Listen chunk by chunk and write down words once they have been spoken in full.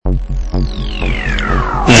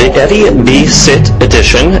the Eddie B. Sit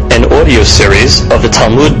edition and audio series of the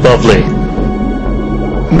Talmud Bavli.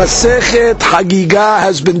 Masechet Chagigah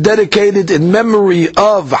has been dedicated in memory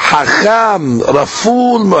of Hacham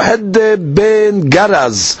Raful Muhaddeb ben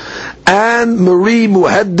Garaz and Marie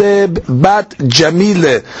Muhaddeb bat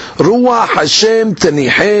Jamile. Ruach Hashem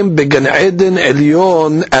Tenihem began Eden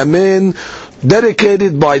Elyon. Amen.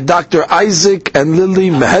 Dedicated by Dr. Isaac and Lily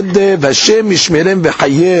Muhaddeb. Hashem Yishmerem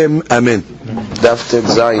v'Chayem. Amen. Daf Tet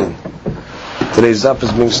Zayin. Today's daf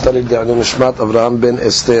is being studied by Nishmat Avraham ben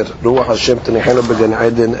Esther. Ruach Hashem Tenichenu began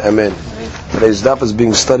Eden. Amen. Today's daf is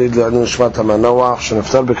being studied by Nishmat Hamanawach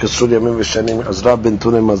Shenaftar b'Chisur Yamim v'Shanim Azra ben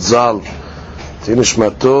Tunei Mazal.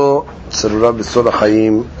 Nishmato Tzarura b'Tzor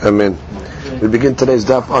HaChaim. Amen. We begin today's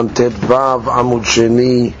daf on Tet Vav Amud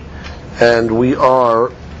Sheni, and we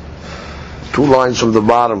are 2 lines from the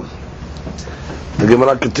bottom. The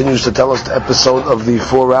Gemara continues to tell us the episode of the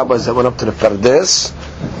 4 rabbis that went up to the Pardes.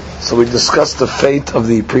 So we discussed the fate of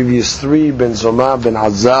the previous 3, Ben Zoma, Ben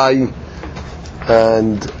Azai,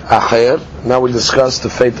 and Acher. Now we discuss the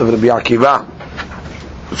fate of Rabbi Akiva.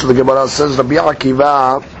 So the Gemara says, Rabbi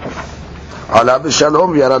Akiva, Ala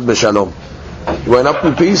b'shalom, Yarad b'shalom. He went up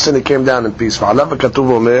in peace and he came down in peace. Ala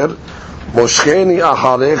v'katuv omer, Moshcheni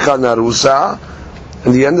acharecha narusa.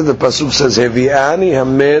 And the end of the pasuk says, Hevi'ani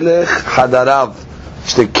hamelech hadarav.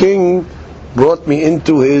 The king brought me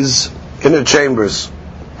into his inner chambers.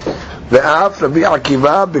 Ve'af Rabbi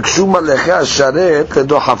Akiva bikshu malechei hasharet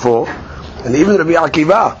ledohafo. And even Rabbi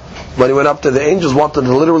Akiva, when he went up to the angels, wanted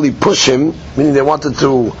to literally push him, meaning they wanted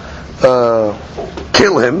to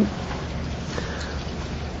kill him.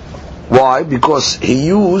 Why? Because he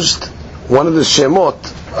used one of the shemot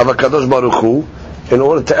of HaKadosh Baruch Hu in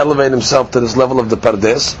order to elevate himself to this level of the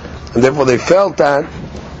Pardes, and therefore they felt that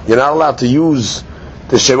you're not allowed to use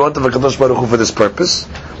the shemot of HaKadosh Baruch Hu for this purpose.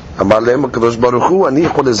 Amar lehem HaKadosh Baruch Hu, ani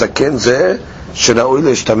chol lezaken zeh sheraui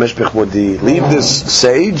leishtamesh bechvodi. Leave this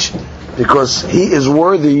sage because he is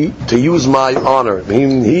worthy to use my honor.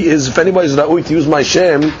 He is, if anybody is ra'ui to use my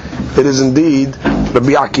shem, it is indeed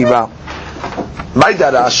Rabbi Akiva. My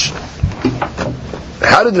darash,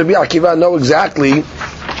 how did Rabbi Akiva know exactly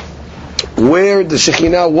where the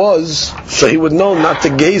Shekhinah was, so he would know not to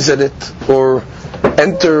gaze at it or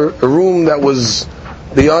enter a room that was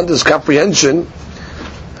beyond his comprehension?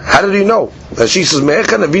 How did he know? She says,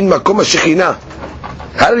 Me'echa navin makom ha-Shekhinah.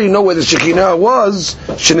 How did he know where the Shekhinah was?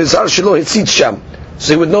 Shenizar shelo hitzit sham.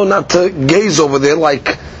 So he would know not to gaze over there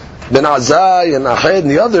like Ben Azai and Ahed and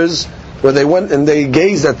the others, where they went and they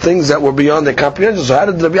gazed at things that were beyond their comprehension. So how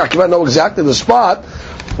did Rabbi Akiva know exactly the spot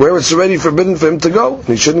where it's already forbidden for him to go? And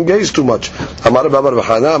he shouldn't gaze too much. Amar Rabbi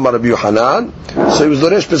Yochanan, Amar Rabbi Yochanan. So he was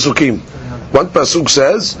Doresh Pesukim. One Pasuk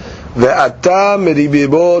says, Ve'ata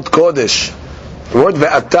meribibot kodesh. The word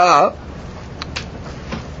Ve'ata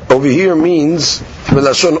over here means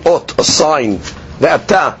Melashon ot, a sign.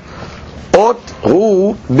 Ve'ata ot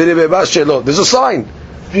hu biribeba shelo. There's a sign.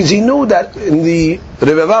 Because he knew that in the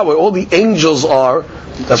Rebeva, where all the angels are,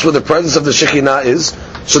 that's where the presence of the Shekhinah is.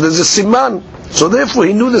 So there's a siman. So therefore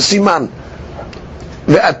he knew the siman.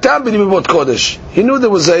 Ve'ata biribibot kodesh. He knew there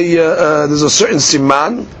was there's a certain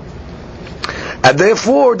siman, and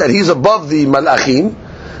therefore that he's above the malachim,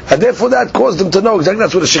 and therefore that caused him to know exactly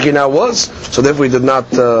that's where the Shekhinah was. So therefore he did not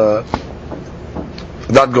go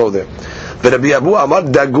there. Rabbi Abu Amar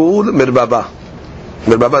dagul mirbaba.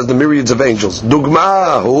 Mirbaba is the myriads of angels.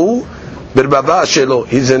 Dugmahu mirbaba shelo.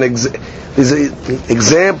 He's an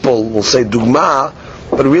example. We'll say dugma,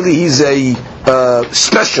 but really he's a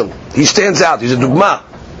special. He stands out. He's a dugma.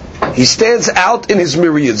 He stands out in his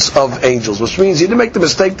myriads of angels, which means he didn't make the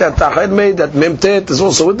mistake that Tahed made, that Memtet is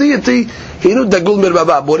also a deity. He knew Dagul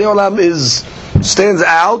Mirbaba. Borei Olam stands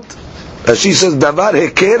out. As she says, Davar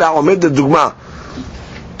Heker HaOmed Dugma.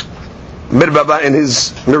 Mirbaba in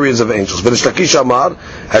his myriads of angels. V'Rish Lakish Amar,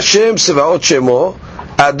 Hashem Sevaot Shemo,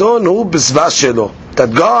 Adon Hu B'Svas Shelo.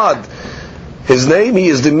 That God, His name, He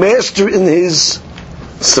is the master in His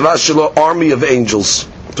Svas Shelo army of angels.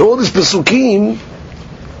 So all these Pesukim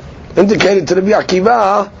indicated to Rabbi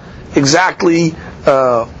Akiva exactly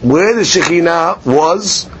where the Shekhinah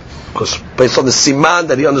was, because based on the siman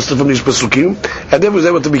that he understood from these Pesukim, and then was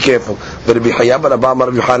able to be careful. But Rabbi Hayab Rabbi Amar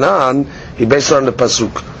Rabbi Yochanan, he based it on the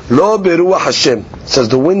Pasuk. Lo beruach Hashem. It says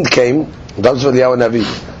the wind came. That was for the Yahu Navi.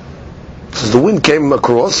 It says the wind came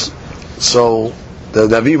across. So the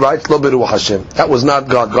Navi writes Lo beruach Hashem. That was not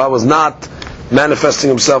God. God was not manifesting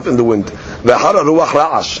Himself in the wind. Ve'hara ruach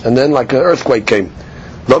ra'ash. And then like an earthquake came.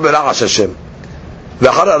 Lo bera'ash Hashem.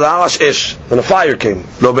 Ve'hara ra'ash esh. And a fire came.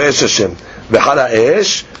 Lo be'esh Hashem. Ve'hara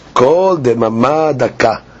esh kol demama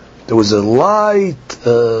daka. There was a light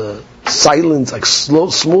silent, like slow,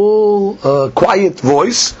 small, quiet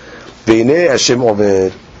voice. Ve'inei Hashem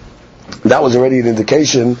oved. That was already an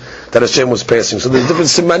indication that Hashem was passing. So there's different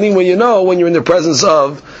simanim when you're in the presence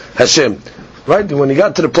of Hashem. Right? When he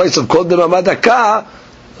got to the place of Kol Demamad Hakah,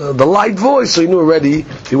 the light voice, so he knew already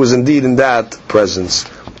he was indeed in that presence.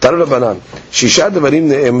 There are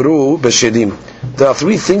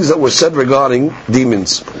 3 things that were said regarding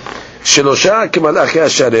demons.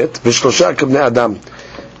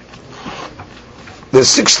 There's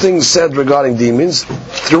 6 things said regarding demons.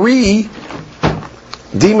 3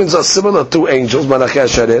 demons are similar to angels, Malachei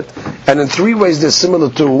Hasharet, and in 3 ways they're similar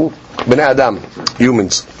to Bnei Adam,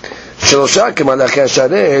 humans.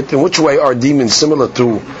 In which way are demons similar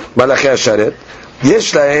to Malachei Hasharet?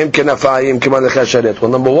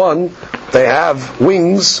 Well, number 1, they have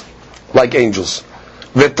wings like angels.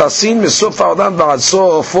 They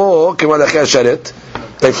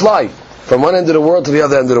fly from one end of the world to the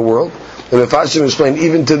other end of the world. And the Mefashim explained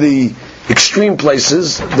even to the extreme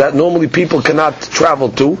places that normally people cannot travel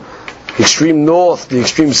to, extreme north, the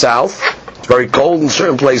extreme south. It's very cold in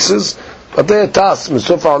certain places, but they're tas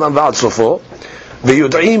misuf ha'olam v'ad sofo,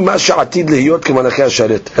 v'yud'im ma she'atid lihiyot k'malachei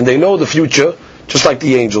hasharet, and they know the future just like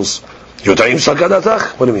the angels. Yud'im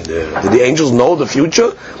shakadatach? What do you mean? Did the angels know the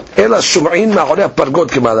future? Ela shum'in ma'oreh pargot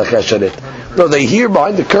k'malachei hasharet. No, they hear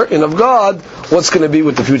behind the curtain of God what's going to be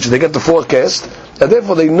with the future. They get the forecast, and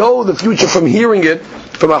therefore they know the future from hearing it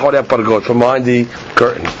from ma'oreh pargot, from behind the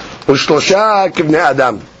curtain. U'shlosha k'bnei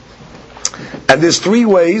Adam. And there's 3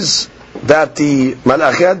 ways that the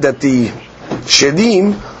malachat, that the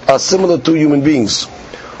shedim are similar to human beings.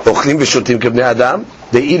 Ochlim v'shotim k'bnei Adam.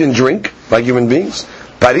 They eat and drink like human beings.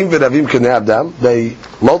 Parim v'ravim k'bnei Adam. They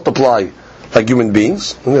multiply like human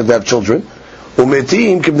beings. They have children.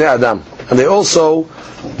 Umetim k'bnei Adam. And they also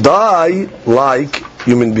die like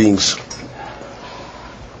human beings.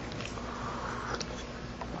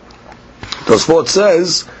 Tosfot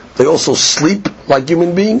says they also sleep like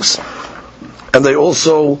human beings, and they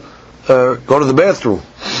also go to the bathroom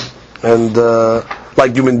and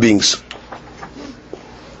like human beings.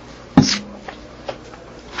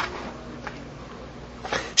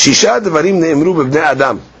 Shisha devarim ne'emru b'bnei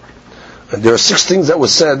Adam. And there are 6 things that were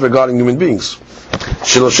said regarding human beings.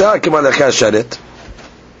 Shilosha k'malachei hasharet.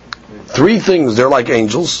 3 things, they're like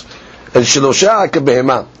angels. And shilosha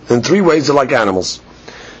k'behema. In 3 ways, they're like animals.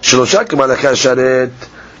 Shilosha k'malachei hasharet.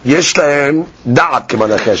 Yesh lahem da'at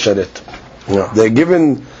k'malachei hasharet. They're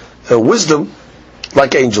given wisdom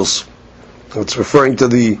like angels. It's referring to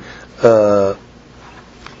the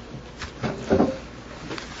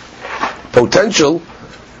potential,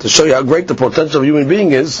 to show you how great the potential of a human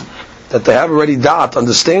being is, that they have already da'at,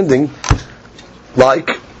 understanding,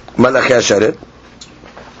 like Malachei Hasharet.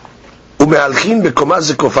 Umehalchin b'koma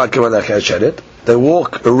zekofa k'malachei hasharet. They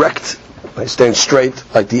walk erect, they stand straight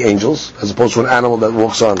like the angels, as opposed to an animal that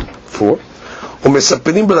walks on 4.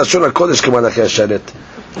 Umesapirim b'lashon hakodesh k'malachei hasharet.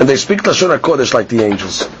 And they speak Lashon HaKodesh like the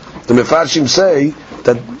angels. The Mefarshim say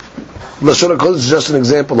that Lashon HaKodesh is just an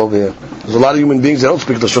example over here. There's a lot of human beings that don't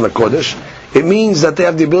speak Lashon HaKodesh. It means that they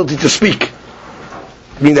have the ability to speak.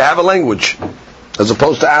 I mean, they have a language, as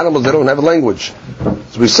opposed to animals that don't have a language.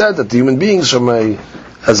 As we said, that the human beings,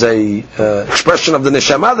 as a expression of the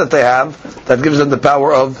neshama that they have, that gives them the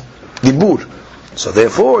power of dibur. So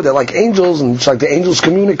therefore, they're like angels, and it's like the angels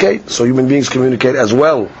communicate, so human beings communicate as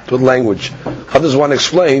well with language. Others want to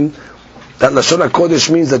explain that Lashon HaKodesh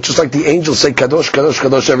means that just like the angels say Kadosh, Kadosh,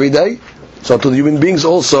 Kadosh every day, so to the human beings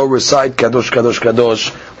also recite Kadosh, Kadosh,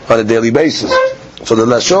 Kadosh on a daily basis. So the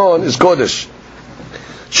Lashon is Kodesh.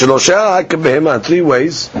 Shelosha k'behema, 3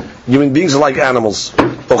 ways. Human beings are like animals.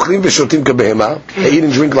 Ochlim v'shotim k'behema, they eat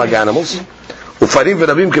and drink like animals. Ufarim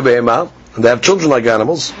v'rabim k'behema, and they have children like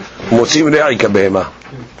animals. Motzim re'ai k'behema,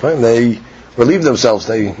 and they relieve themselves.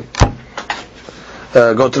 They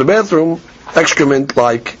go to the bathroom, excrement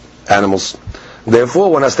like animals.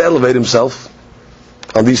 Therefore, one has to elevate himself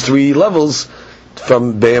on these 3 levels,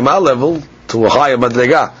 from behema level to a higher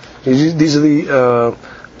madrega. These are the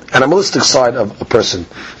animalistic side of a person.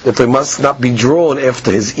 If he must not be drawn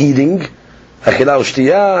after his eating, achilah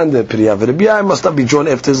u'shtiyah, and the priyah v'ribiyah, must not be drawn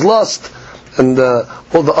after his lust, and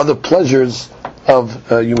all the other pleasures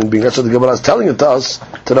of a human being. That's what the Gemara is telling it to us,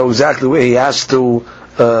 to know exactly where he has to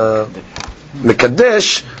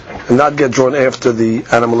mekadesh, and not get drawn after the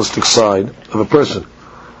animalistic side of a person.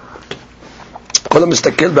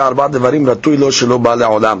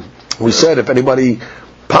 We said if anybody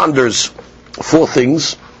ponders 4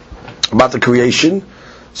 things about the creation,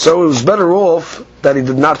 so it was better off that he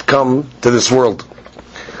did not come to this world.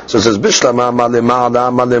 So it says, Bishlama ma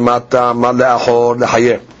lema'ala ma lemata ma le'achor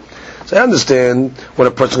lehayeh. So I understand when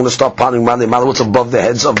a person is going to start pondering Male Mala, what's above the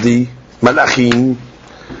heads of the Malachim,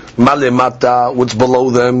 Male Mata, what's below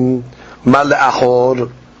them, Male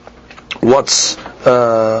Achor, what's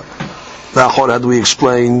the Achor, how do we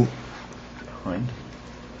explain?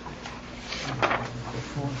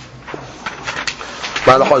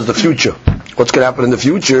 Male Achor is the future. What's going to happen in the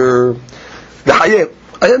future? The Hayeh.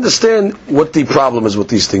 I understand what the problem is with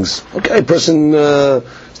these things. Okay, a person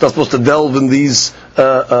is not supposed to delve in these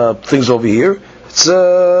things over here. It's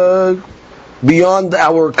beyond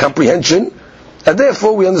our comprehension, and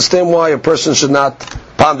therefore we understand why a person should not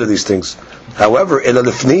ponder these things. However, ila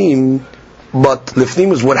lifnim, but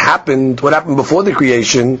lifnim is what happened before the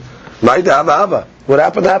creation. What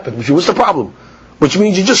happened? What's the problem? Which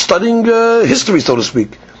means you're just studying history, so to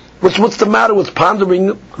speak. What's the matter with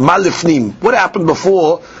pondering malifnim? What happened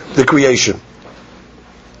before the creation?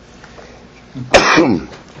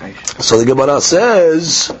 So the Gemara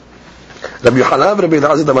says, Rabbi Yochanan Rabbi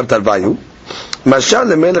Elazar Damar Tarvayu, Mashal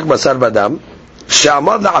lemelech basar badam,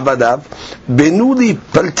 she'amar la'abadav, benu li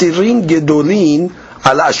paltirin gedolin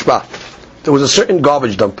ala ashpa. There was a certain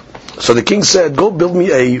garbage dump. So the king said, go build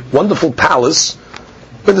me a wonderful palace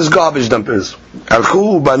where this garbage dump is.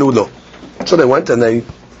 Alchu banulo. So they went and they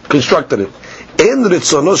constructed it.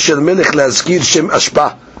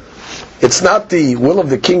 It's not the will of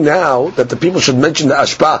the king now that the people should mention the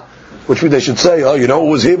ashpa, which means they should say, oh, you know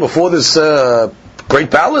what was here before this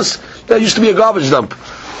great palace? There used to be a garbage dump.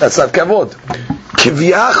 That's not kavod.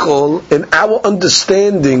 Kivyachol, in our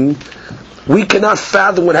understanding, we cannot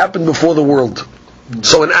fathom what happened before the world.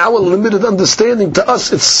 So in our limited understanding, to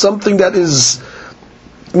us, it's something that is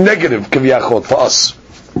negative, kivyachol, for us.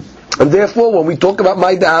 And therefore, when we talk about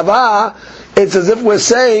my da'ava, it's as if we're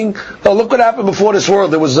saying, "Oh, look what happened before this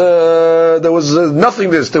world. There was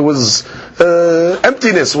nothingness. There was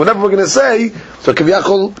emptiness. Whatever we're going to say." So,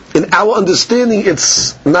 kiviyachol, in our understanding,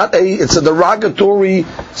 it's a derogatory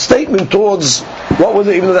statement towards what was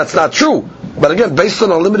it, even though that's not true. But again, based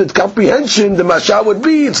on our limited comprehension, the mashal would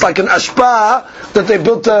be, it's like an ashpa that they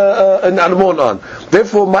built an armon on.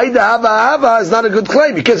 Therefore, my da'ava is not a good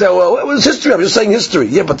claim. You can't say, well, it was history, I'm just saying history.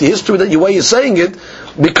 Yeah, but the history, the way you're saying it,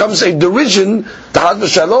 becomes a derision to Haz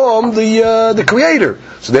v'Shalom, the creator.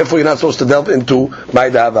 So therefore, you're not supposed to delve into my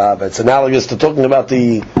da'ava. It's analogous to talking about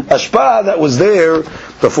the ashpa that was there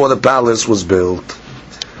before the palace was built.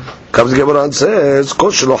 Comes the Gemara and says,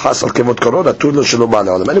 anybody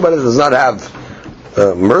that does not have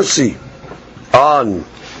mercy on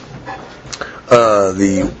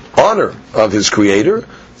the honor of his creator,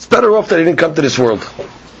 it's better off that he didn't come to this world.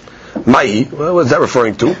 Ma'i, what is that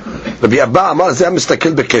referring to?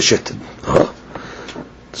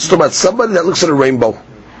 It's about somebody that looks at a rainbow.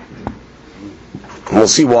 And we'll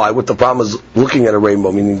see why, what the problem is looking at a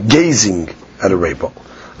rainbow, meaning gazing at a rainbow.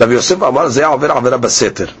 Rabbi Yosef Amar Zeh Aver Avera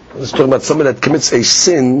Baseter. It's talking about somebody that commits a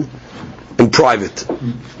sin in private.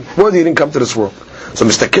 Why didn't come to this world? So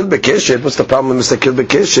Mistakil Bekeshet, what's the problem with Mistakil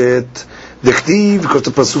Bekeshet? Dechtiv, because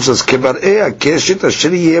the Pasuk says, Kebar'e HaKeshet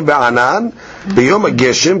Asher Yeh Ba'anan B'yom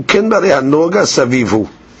HaGeshem Ken Bar'e HaNoga Savivu.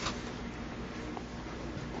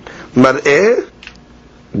 Mar'e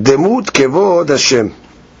Demut Kevod Hashem.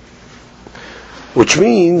 Which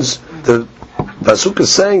means, the Pasuk is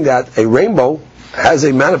saying that a rainbow has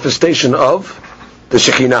a manifestation of the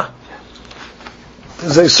Shekhinah.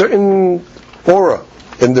 There's a certain aura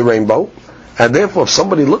in the rainbow, and therefore if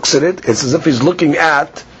somebody looks at it, it's as if he's looking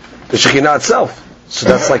at the Shekhinah itself. So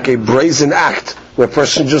that's like a brazen act, where a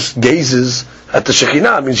person just gazes at the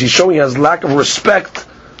Shekhinah. It means he's showing his lack of respect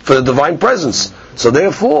for the divine presence. So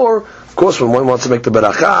therefore, of course, when one wants to make the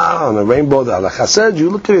barakah on a rainbow, the halakha said, you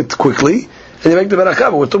look at it quickly, and you make the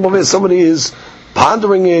barakah. But we're talking about somebody is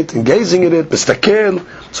pondering it and gazing at it, mistakel.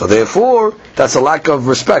 So therefore, that's a lack of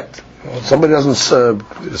respect. Somebody doesn't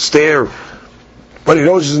stare, but he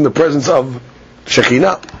knows he's in the presence of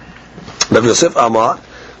Shekhinah. Rabbi Yosef Amar,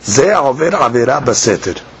 Zeh Aver Avera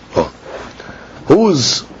Baseter.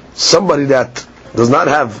 Who's somebody that does not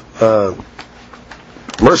have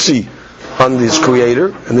mercy on his creator,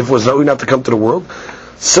 and therefore is knowing not to come to the world?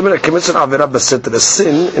 Somebody that commits an Avera Baseter, a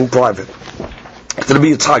sin in private. It'll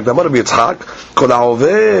be Yitzhak. Damar Rabbi Yitzhak, Kol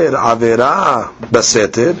ha'over avera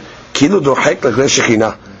baseter, kilo dohek l'reglei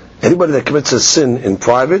Shekhinah. Anybody that commits a sin in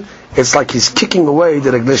private, it's like he's kicking away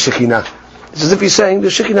the reglei Shekhinah. It's as if he's saying, the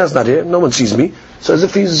Shekhinah is not here, no one sees me. So as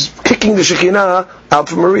if he's kicking the Shekhinah out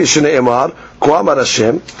from Maria Shne'emar, Ko amar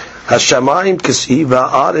Hashem, Hashamayim kis'i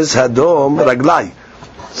va'aretz hadom raglai.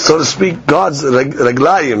 So to speak, God's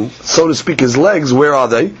raglayim, so to speak, his legs, where are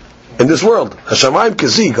they? In this world. Hashamayim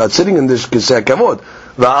kis'i, God's sitting in this kisei kavod.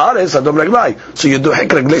 Va'aretz hadom raglai. So you do hek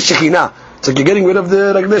reglei Shekhinah. It's like you're getting rid of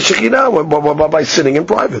the Shekhinah by sinning in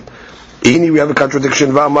private. We have a contradiction.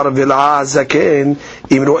 If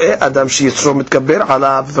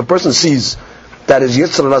a person sees that his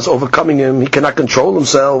Yitzhak is overcoming him, he cannot control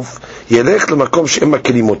himself, he should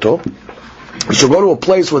go to a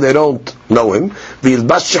place where they don't know him. Let him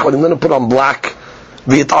put on black.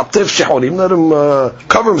 Let him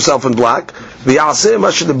cover himself in black.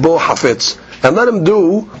 And let him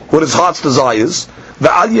do what his heart's desires.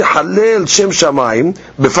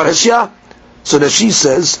 So that she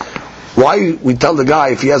says, why we tell the guy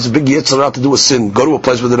if he has a big yitzhak to do a sin, go to a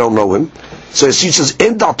place where they don't know him. So she says,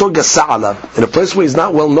 in a place where he's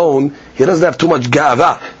not well known, he doesn't have too much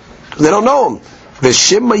ga'ava. They don't know him.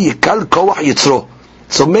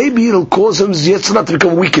 So maybe it'll cause him yitzhak to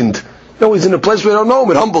become weakened. No, he's in a place where they don't know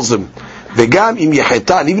him, it humbles him.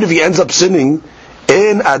 Even if he ends up sinning,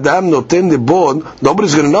 nobody's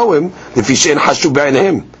going to know him if he's in hashu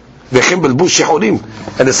him.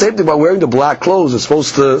 And the same thing by wearing the black clothes is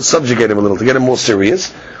supposed to subjugate him a little, to get him more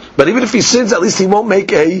serious. But even if he sins, at least he won't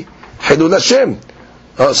make a Hidul Hashem.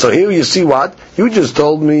 So here you see what? You just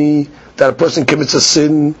told me that a person commits a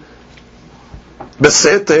sin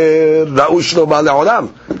Beseter Ra'ushlo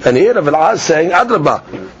Ba'le'olam. And here Rav Elaz is saying, Adrabah,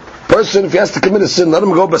 person, if he has to commit a sin, let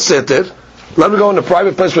him go Beseter, let him go in a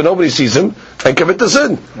private place where nobody sees him, and commit the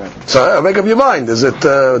sin. Right. So make up your mind. Is it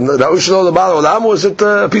Ra'ushlo Ba'le'olam, or is it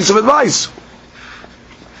a piece of advice?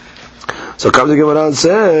 So comes the Gemara and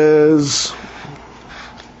says,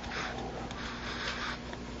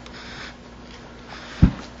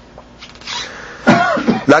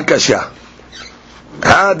 La kasha.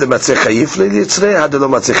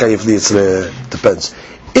 Depends.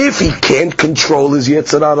 If he can't control his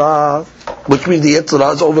Yetzirah, which means the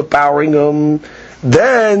Yetzirah is overpowering him,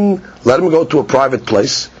 then let him go to a private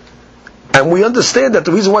place. And we understand that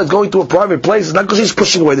the reason why he's going to a private place is not because he's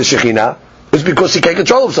pushing away the Shekhinah, it's because he can't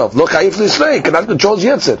control himself. Look, Chayif L'Yisrei, he cannot control his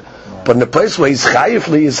Yetzir. But in the place where he's Chayif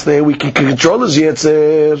L'Yisrei, we can control his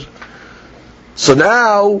Yetzir. So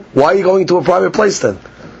now, why are you going to a private place then?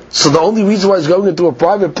 So the only reason why he's going into a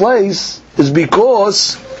private place is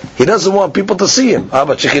because he doesn't want people to see him.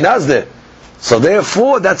 But Shekhinah's there. So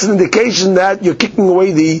therefore, that's an indication that you're kicking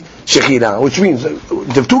away the Shekhinah. Which means,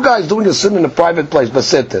 if two guys doing a sin in a private place,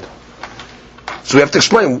 Beseter. So we have to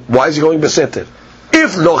explain, why is he going Beseter?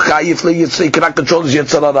 If lo chayif he cannot control his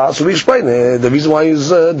Yetzirah, so we explain the reason why he's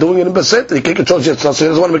doing it in Beseter. He can't control his Yetzirah, so he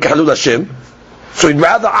doesn't want to make a Halul Hashem. So he'd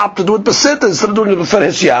rather opt to do it Beseter instead of doing it B'fer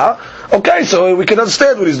Hishya. Okay, so we can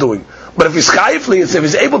understand what he's doing. But if he's chayifli, if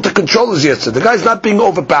he's able to control his Yetzirah, the guy's not being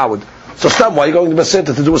overpowered. So stop, why are you going to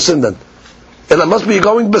Beseter to do a sin then? And it must be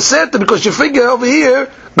going Beseter because you figure over here,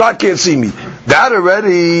 God can't see me. That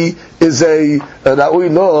already is a Ra'ui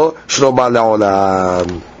Lo Shlo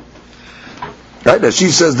Ba'le'olam. Right? As she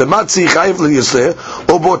says, the matzi chayif l'yisrei,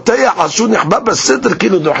 uboteya ashu nechba b'sidr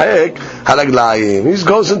kilu dohek halaglayim. He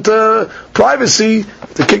goes into privacy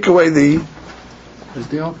to kick away the.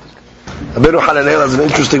 Rabbeinu Hananel has an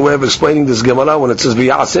interesting way of explaining this Gemara when it says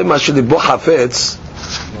v'yaseh mashli bo hafetz.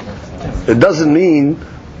 It doesn't mean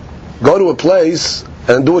go to a place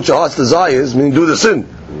and do what your heart desires, meaning do the sin.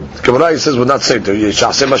 The Gemara says we're not saying to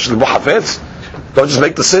v'yaseh mashli bo hafetz. Don't just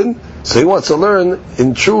make the sin. So he wants to learn,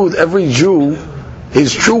 in truth, every Jew,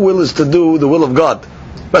 his true will is to do the will of God.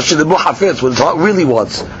 Especially the muhafetz, what his heart really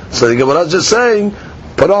wants. So the Gemara is just saying,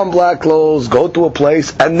 put on black clothes, go to a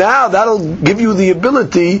place, and now that'll give you the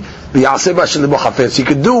ability, he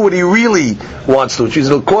can do what he really wants to, which is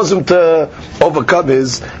it'll cause him to overcome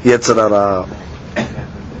his Yetzirah.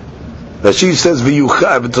 She says,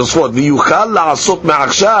 v'yuchal la'asot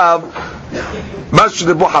ma'achshav, mash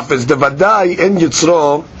lebu hafetz, devadai en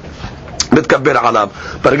yitzro, but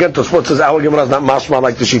again, Tosfot says our Gemara is not mashma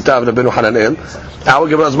like the Shita of Rabbeinu Hananel. Our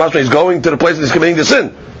Gemara is mashma. He's going to the place and he's committing the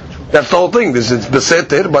sin. That's the whole thing. This is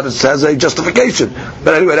beseter, but it has a justification.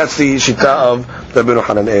 But anyway, that's the Shita of Rabbeinu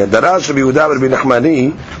Hananel. Darash Rabbi Yehuda Rabbi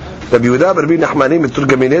Nachmani, Rabbi Yehuda Rabbi Nachmani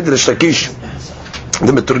meturgemined Rish Lakish,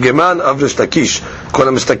 the meturgeman of Rish Lakish. Kol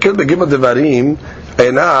hamistakel begimel devarim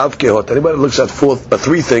einav kehot. Anybody looks at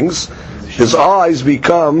three things, his eyes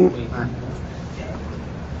become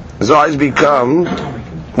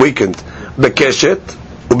weakened. Bekeshet,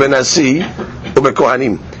 ubenasi,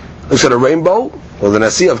 ubekohanim. Looks at a rainbow, or the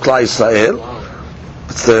nasi of Klal Yisrael.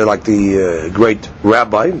 It's like the great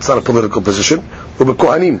rabbi. It's not a political position.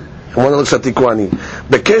 Ubekohanim. And one that looks at the kohanim.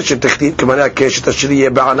 Bekeshet, techtit, k'manei keshet ashiri yeh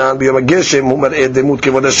ba'anan b'yom ha'geshem hu mar'eh demut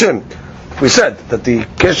kevod Hashem. We said that the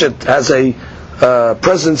keshet has a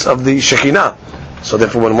presence of the Shekhinah. So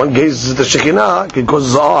therefore, when one gazes at the Shekhinah, it can cause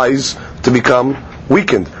his eyes to become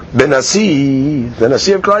weakened. The Nasi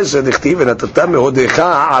of Christ said, "Dichtiv v'natatam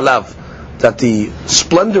mehodecha alav." that the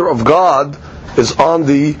splendor of God is on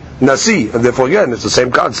the Nasi, and therefore again it's the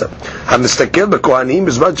same concept. That's talking about when the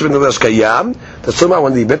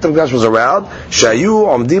Beit HaMikdash was around,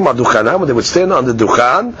 when they would stand on the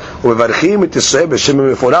Dukhan,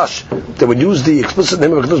 they would use the explicit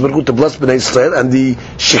name of HaKadosh Baruch Hu to bless Bnei Israel, and the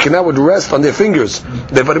Shekinah would rest on their fingers.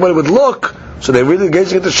 If anybody would look, so they really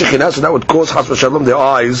engaging into Shekinah, so that would cause Chas v'Shalom their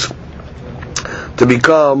eyes to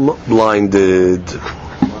become blinded.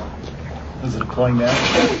 Is it calling that?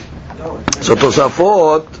 So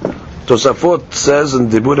Tosafot says in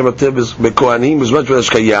Dibur HaMatev is Bekohanim Bizman Shel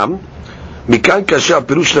Kayam. Mikan kasha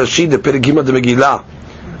Pirush Rashi de Perek Gimel de Megillah.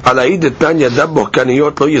 Alaid etnan yadav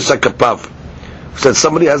bohkaniyot lo yisak kapav. That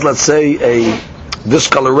somebody has, let's say, a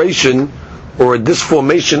discoloration or a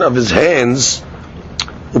disformation of his hands.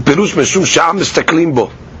 Upirush meshum sha'am mistaklim bo.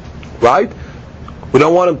 Right? We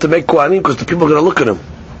don't want him to make Kohanim because the people are going to look at him.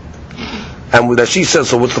 And with Rashi says,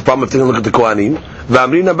 so what's the problem if they don't look at the Kohanim?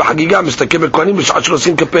 V'amrina b'Chagigah mistakim b'Kohanim b'sha'at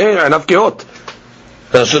shlosim kapeir anav kehot.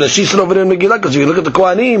 So Rashi said over there in Megillah, because if you look at the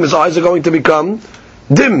Kohanim, his eyes are going to become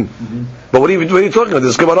dim. But what are you talking about?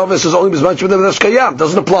 This Gemara says only b'zman shebedei b'dash kayam.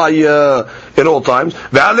 Doesn't apply in all times.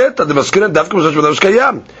 Ve'alet ad b'maskirin davka b'zman shebedei b'dash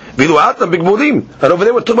kayam. V'lu'at ad b'gbudim. And over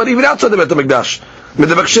there we're talking about even outside the Beit HaMikdash.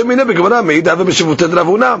 מדבקשי מיני בגמרא מעיד אבא בשבותי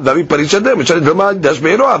דרבונה ואבי פריד שדם ושאלת במה דש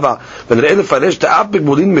בעירו אבא ונראה לפרש תאף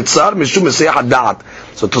בגבולין מצר משום מסייח הדעת.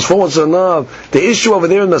 So Tosfot wants to know the issue over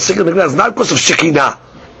there in the second Mikdash is not because of Shekinah.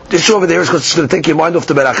 The issue over there is because it's going to take your mind off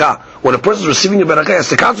the barakah. When a person is receiving the barakah, he has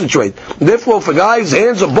to concentrate. And therefore, if a guy's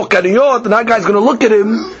hands are bokaniyot, and that guy's going to look at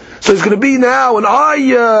him, so he's going to be now an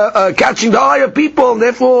eye catching the eye of people, and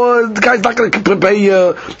therefore the guy's not going to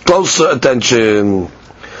pay close attention.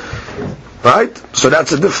 Right? So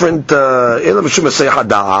that's a different okay,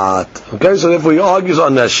 so therefore he argues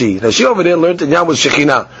on Rashi. Rashi over there learned that Yam was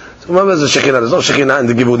Shekinah. So remember there's a Shekinah. There's no Shekinah in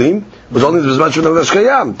the Givudim. It was only the Bizman Shebedei B'dash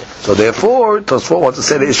Kayam. So therefore, Tosfot wants to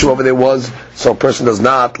say the issue over there was so a person does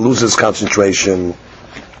not lose his concentration.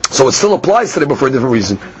 So it still applies today, but for a different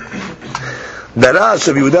reason. Darash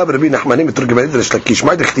of Yehuda b'Rabbi Nachmanim b'Turgemanit Resh Lakish.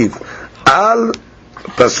 My dechtiv. Al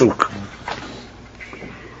Pasuk.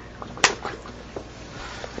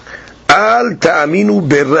 אל תאמינו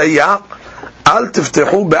ברע, אל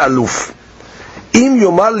תפתחו באלוף. אם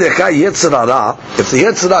יאמר לך יצר הרע, if the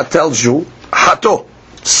יצר הרע tells you, חטא,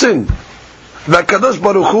 sin, והקדוש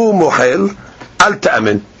ברוך הוא מוחל, אל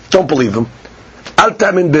תאמין, don't believe him. אל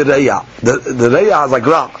תאמין ברע. The רע is like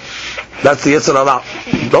רע. That's the יצר הרע.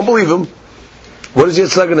 Don't believe him. What is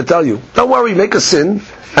יצר הרע going to tell you? Don't worry, make a sin,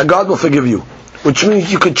 and God will forgive you. Which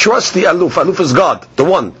means you can trust the aluf. Aluf is God, the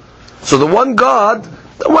one. So the one God,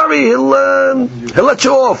 don't worry, he'll let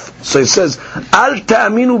you off. So he says, Al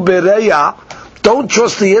ta'aminu bereya, don't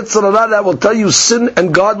trust the Yetzer Hara that will tell you sin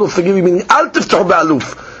and God will forgive you. Meaning, Al tiftahu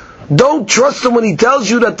be'aluf. Don't trust him when he tells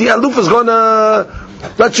you that the aluf is going to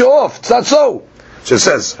let you off. It's not so. So he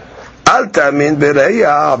says, Al ta'amin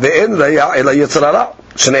bereya ve'en reya ela Yetzer Hara.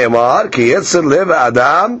 Shneimar ki Yetzer lev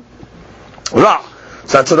adam ra.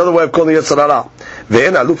 So that's another way of calling Yetzer Hara.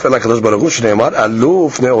 Ve'en aluf ela kadosh baruch hu. Shneimar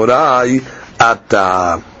aluf ne'orai.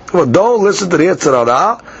 Well, don't listen to the Yetzer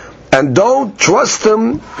Hara and don't trust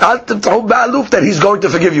him that he's going to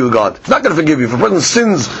forgive you, God. He's not going to forgive you. If a person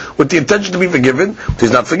sins with the intention to be forgiven,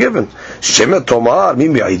 he's not forgiven. So a guy's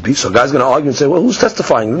going to argue and say, well, who's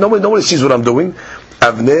testifying? Nobody sees what I'm doing.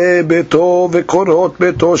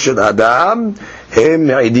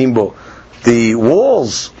 The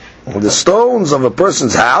walls, the stones of a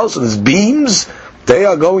person's house and his beams, they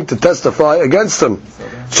are going to testify against him.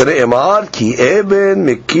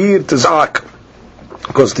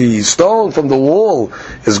 Because the stone from the wall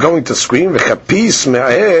is going to scream. A chapis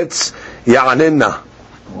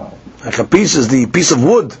is the piece of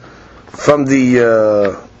wood from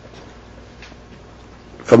the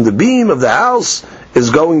beam of the house is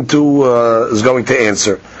going to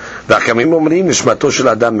answer.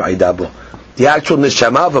 The actual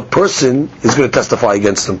neshama of a person is going to testify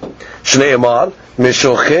against him.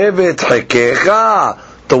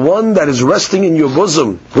 The one that is resting in your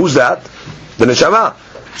bosom. Who's that? The neshama.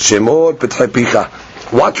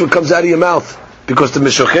 Watch what comes out of your mouth. Because the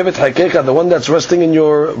meshochevet hakecha, the one that's resting in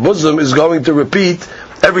your bosom, is going to repeat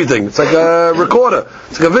everything. It's like a recorder.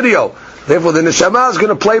 It's like a video. Therefore, the neshama is going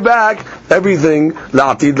to play back everything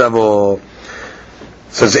la'atid level.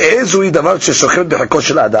 Says, what is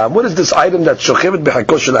this item that shochet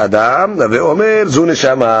b'chako shel adam? Ve'omer zu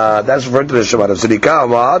neshama. That's referred to the neshama. Tzedika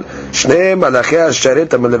amar shnei malachei hasharet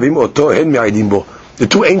hamelavim oto hen me'adim bo. The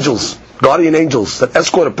two angels, guardian angels that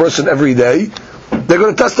escort a person every day, they're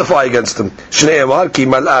going to testify against him. Shnei amar ki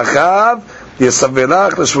malachav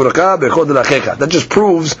yesavelach l'shvuraka b'chod lachecha. That just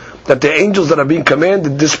proves that the angels that are being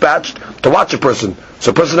commanded, dispatched to watch a person.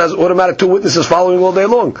 So a person has automatic two witnesses following all day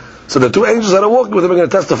long. So the two angels that are walking with him are going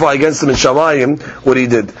to testify against him in Shamayim what he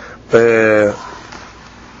did. The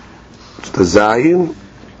Zayin.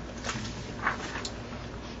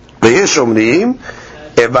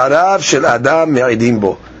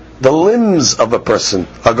 The limbs of a person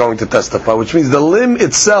are going to testify, which means the limb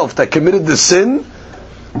itself that committed the sin,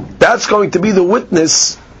 that's going to be the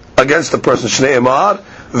witness against the person. Shneimar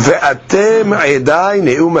ve'atem eidai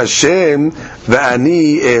ne'um Hashem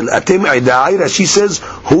ve'ani el. Atem eidai, Rashi says,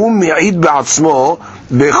 hu mi'id ba'atzmo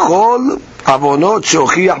bechol avonot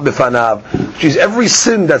sheochiach befanav. Which means every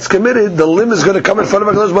sin that's committed, the limb is going to come in front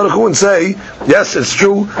of HaKadosh Baruch Hu and say, yes, it's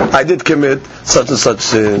true, I did commit such and such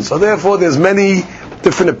sin. So therefore, there's many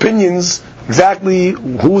different opinions exactly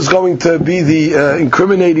who's going to be the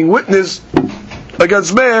incriminating witness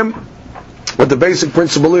against man. But the basic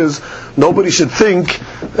principle is nobody should think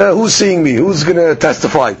who's seeing me, who's going to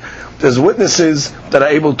testify. There's witnesses that are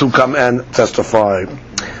able to come and testify.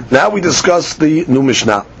 Now we discuss the new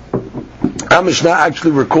Mishnah. Our Mishnah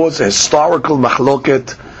actually records a historical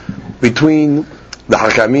mahloket between the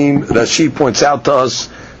Hakamim. Rashi points out to us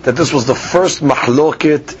that this was the first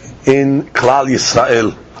mahloket in Klal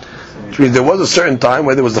Yisrael. Which means there was a certain time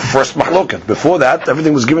where there was the first mahloket. Before that,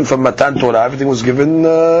 everything was given from Matan Torah, everything was given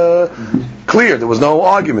clear, there was no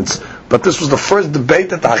arguments. But this was the first debate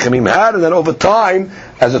that the Hakamim had, and then over time,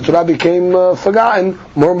 as the Torah became forgotten,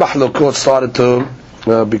 more mahlokot started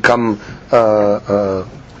to become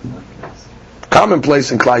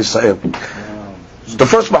commonplace in Klal Yisrael. The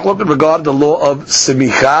first mahloket regarded the law of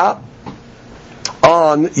semicha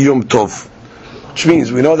on Yom Tov. Which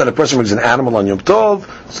means we know that a person brings an animal on Yom Tov,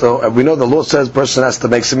 so we know the law says a person has to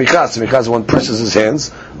make semicha. Semicha is when one presses his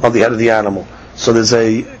hands on the head of the animal. So there's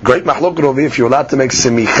a great mahloket over if you're allowed to make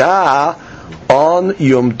semicha on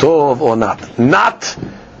Yom Tov or not. Not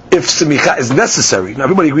if semicha is necessary. Now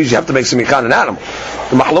everybody agrees you have to make semicha on an animal.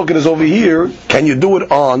 The mahloket is over here, can you do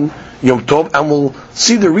it on Yom Tov? And we'll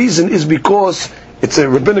see the reason is because it's a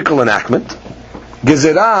rabbinical enactment.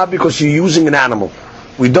 Gezerah, because you're using an animal.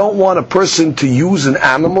 We don't want a person to use an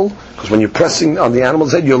animal, because when you're pressing on the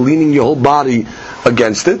animal's head, you're leaning your whole body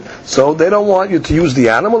against it. So they don't want you to use the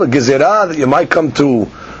animal. A gezerah, that you might come to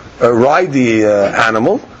ride the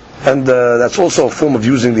animal, and that's also a form of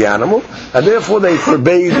using the animal. And therefore they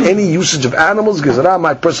forbade any usage of animals. Gezerah,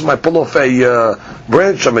 my person might pull off a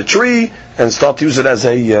branch from a tree and start to use it as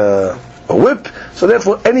a whip. So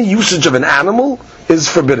therefore any usage of an animal is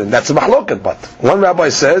forbidden. That's a mahloket, but one rabbi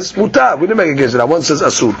says mutar, we didn't make a gezerah. One says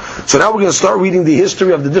asur. So now we're going to start reading the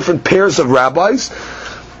history of the different pairs of rabbis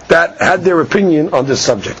that had their opinion on this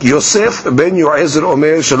subject. Yosef ben Yoezer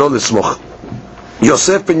omer shelo lismoch.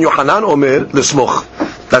 Yosef ben Yohanan omer lismoch.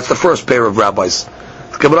 That's the first pair of rabbis.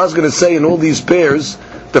 The Gemara is going to say in all these pairs,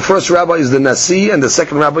 the first rabbi is the Nasi and the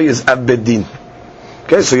second rabbi is Abedin.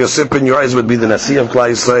 Okay, so Yosef ben Yoezer would be the Nasi of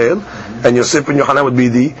Klal Yisrael, and Yosef ben Yohanan would be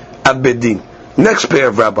the Abedin. Next pair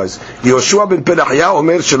of rabbis, Yoshua ben Pelachya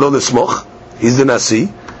omer shelo lismoch. He's the Nasi.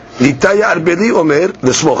 Nitaya Arbeli omer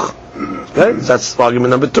lismoch. Okay, that's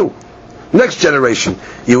argument number 2. Next generation,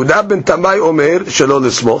 Yehuda ben Tamai omer shelo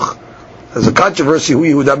lismoch. There's a controversy who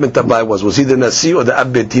Yehuda ben Tamai was. Was he the Nasi or the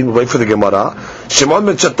Abedin? We'll wait for the Gemara. Shimon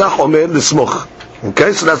ben Shatach omer lismoch.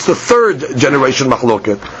 Okay, so that's the third generation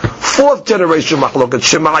mahloket. Fourth generation mahloket,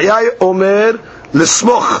 Shemaiah omer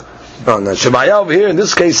lismoch. No, Shemaiah over here in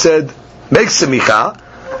this case said make semicha.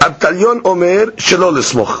 Abtalyon omer shelo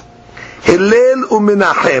lismoch. Hillel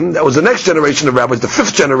u'Menachem, that was the next generation of rabbis, the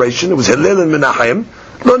fifth generation, it was Hillel and Menachem,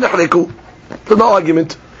 lo nehreku, there's no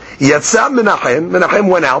argument. Yatsa Menachem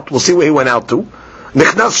went out, we'll see where he went out to.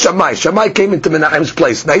 Nichnas Shammai came into Menachem's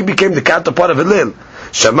place, now he became the counterpart of Hillel.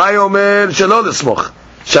 Shammai omer shelo lismoch.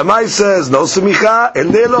 Shammai says, no semicha,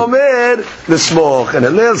 Hillel omer lismoch, and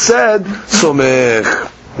Hillel said,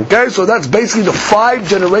 somech. Okay, so that's basically the 5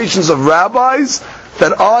 generations of rabbis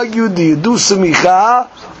that argued, do you do semicha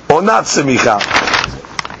or not semicha?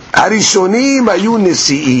 Harishonim ayu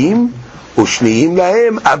nesiim, ushniim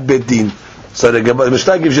lahem abedin. So the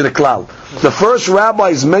Mishnah gives you the klal. The first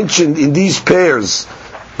rabbis mentioned in these pairs,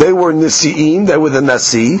 they were nesiim, they were the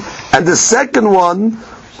nasi, and the second one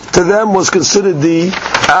to them was considered the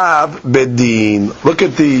abedin. Look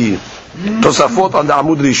at the Tosafot on the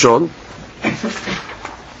Amud Rishon.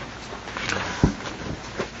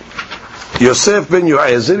 Yosef ben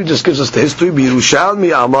Yoezer, he just gives us the history.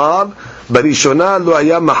 Birushalmi Amar, Barishona lo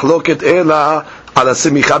haya mahloket ela ala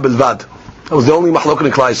semicha belvad. That was the only mahloket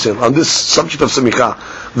in Klal Yisrael on this subject of semicha.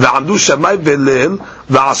 Ve'amdu Shammai ve'Hillel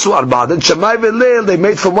ve'asu arba'ah. Then Shammai ve'Hillel, they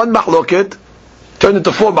made from one mahloket turned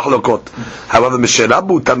into 4 mahlokot. However,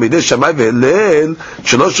 Misherabu Talmidei Shammai veHillel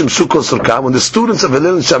shelo shimshu kol surkan. When the students of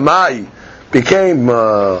Hillel and Shammai became,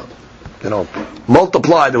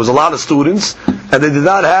 multiplied, there was a lot of students, and they did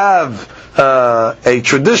not have a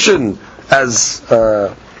tradition as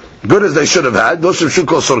good as they should have had. Lo shimshu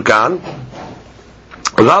kol surkan.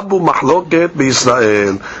 Rabu mahloket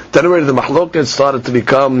b'Yisrael. Then already the mahloket started to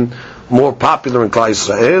become more popular in Klal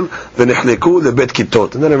Yisrael. V'nechleku lebet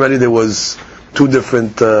kitot. And then already there was 2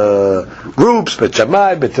 different groups, Bet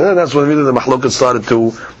Shammai, Bet Hillel. That's when really the mahloket started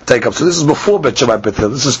to take up. So this is before Bet Shammai, Bet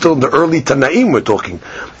Hillel. This is still in the early Tanaim we're talking.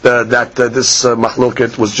 This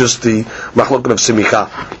mahloket was just the mahloket of Simicha.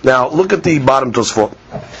 Now look at the bottom Tosfot.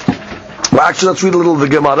 Well, actually, let's read a little of the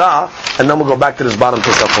Gemara, and then we'll go back to this bottom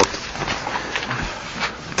Tosfot.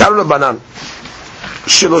 Taru Rabbanan,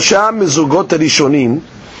 Shilosha Mizugot Rishonim,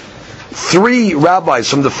 3 rabbis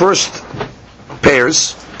from the first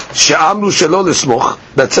pairs, She'amru Shelo Lismoch,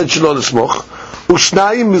 that said Shelo Lismoch,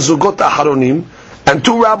 Ushnayim Mizugot Acharonim, and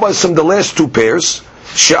 2 rabbis from the last 2 pairs,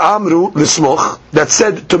 She'amru Lismoch, that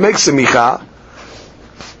said to make Semicha,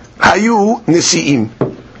 Hayu Nisi'im,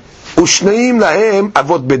 Ushnayim Lahem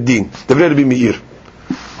Avot Beddin, Devrei Rabbi Meir.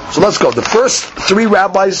 So let's go. The first 3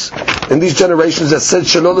 rabbis in these generations that said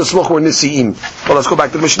Shelo Lismoch were Nisi'im. Well, let's go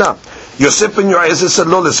back to the Mishnah. Yosef ben Yoezes said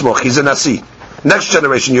Lo Lismoch, he's a Nasi. Next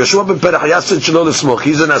generation, Yeshua ben Perachia said Shelo Lismoch,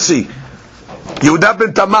 he's a Nasi. Yehuda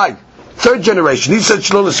ben Tamai, 3rd generation, he said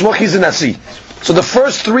Shelo Lismoch, he's a Nasi. So the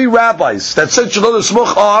first 3 rabbis that said Shelo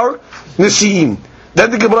Lismoch are Nisi'im.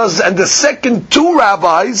 Then the Gemara says, and the second 2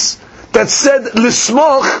 rabbis that said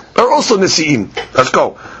Lismoch are also Nisi'im. Let's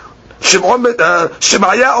go.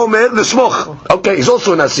 Shemaya Omer Lismoch. Okay, he's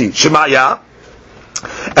also a Nasi. Shemaya.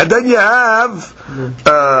 And then you have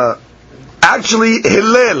actually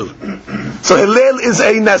Hillel. So Hillel is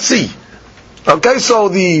a Nasi. Okay, so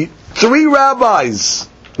the 3 rabbis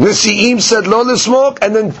Nisi'im said Lo Lismoch,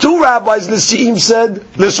 and then 2 rabbis Nisi'im said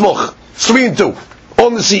Lismoch. 3 and 2. All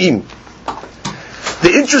Nisi'im.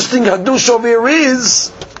 The interesting Hadush over here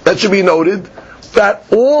is, that should be noted, that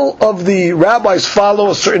all of the rabbis follow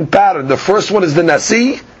a certain pattern. The first one is the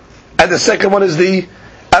Nasi, and the second one is the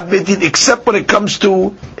Abedin, except when it comes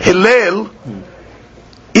to Hillel,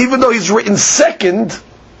 even though he's written second,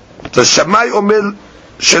 the Shammai Omer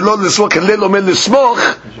Shelo Lismoch, Hillel Omer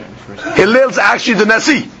Lismoch, Hillel's actually the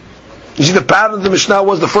Nasi. You see, the pattern of the Mishnah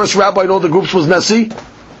was the first rabbi in all the groups was Nasi,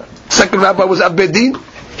 second rabbi was Abedin.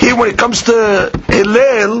 Here when it comes to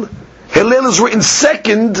Hillel is written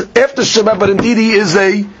second after Shammai, but indeed he is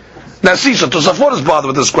a Nasi. So Tosafot is bothered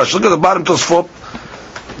with this question. Look at the bottom Tosafot.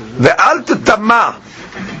 Ve'al tetama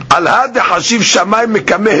al had hashiv Shammai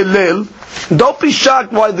mekameh Hillel. Don't be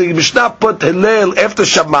shocked why the Mishnah put Hillel after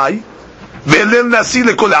Shammai. Ve'Hillel Nasi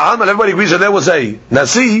lekol ha'am, and everybody agrees Hillel was a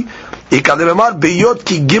Nasi. Ikadememar biyot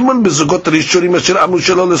ki gimon bezugot rishonim asher amru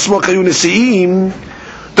shelo lismoch hayu nesiim.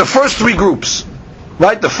 The first 3 groups.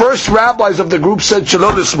 Right, the first rabbis of the group said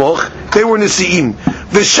Shelo Lismoch, they were Nisi'im.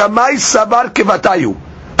 The Shammai Sabar Kevatayu,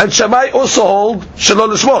 and Shammai also hold Shelo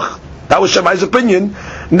Lismoch. That was Shammai's opinion.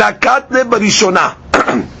 Nakatne Barishona.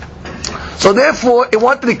 So therefore, it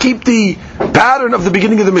wanted to keep the pattern of the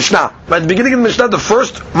beginning of the Mishnah. Right, at the beginning of the Mishnah, the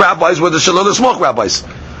first rabbis were the Shelo Lismoch rabbis.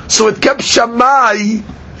 So it kept Shammai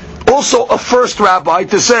also a first rabbi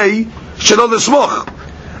to say Shelo Lismoch.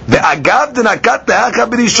 And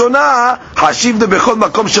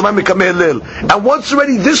once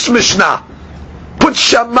already this Mishnah put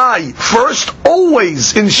Shammai first,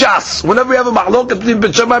 always in Shas. Whenever we have a mahloket between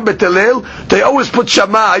Bet Shammai and Bet Hillel, they always put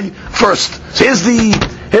Shammai first. So here's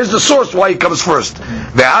the source why he comes first.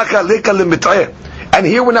 And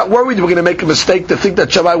here we're not worried we're going to make a mistake to think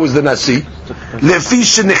that Shammai was the Nasi.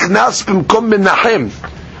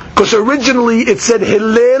 Because originally it said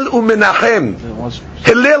Hillel u'Menachem.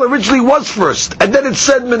 Hillel originally was first, and then it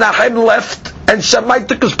said Menachem left, and Shammai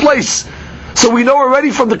took his place. So we know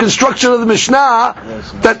already from the construction of the Mishnah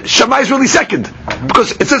that Shammai is really second,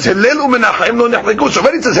 because it says Hillel u'Menachem lo nechleku. So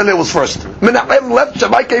already it says Hillel was first. Menachem left,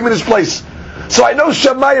 Shammai came in his place. So I know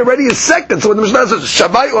Shammai already is second. So when the Mishnah says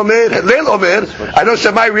Shammai Omer, Hillel Omer, I know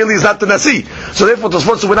Shammai really is not the Nasi. So therefore,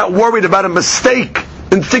 we're not worried about a mistake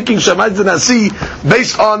in thinking Shammai is the Nasi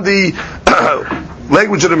based on the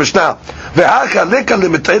language of the Mishnah. Very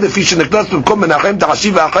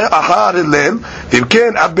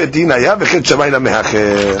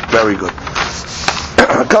good.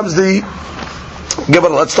 Comes the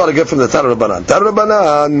Gemara. Let's start again from the Taru Rabbanan. Taru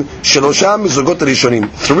Rabbanan, Shelosha Mizugot Rishonim.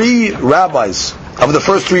 3 rabbis of the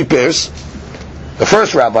first 3 pairs. The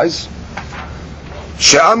first rabbis,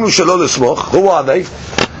 She'amru Shelo Lismoch. Who are they?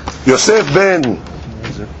 Yosef ben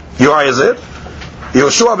Yoezes,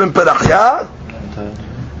 Yoshua ben Perachia,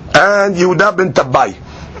 and Yehuda ben Tabbai.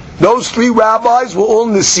 Those three rabbis were all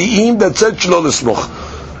Nisi'im that said Shelo Lismoch.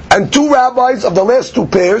 And two rabbis of the last two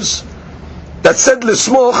pairs that said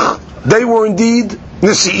Lismoch, they were indeed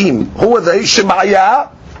Nisi'im. Who were they?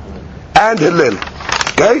 Shemaya and Hillel.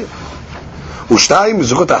 Okay? ושניים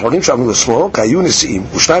מזוגות האחרונים שאמרו לסמוך היו נשיאים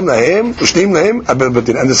ושניים להם אבות בית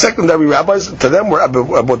דין, and the secondary rabbis to them were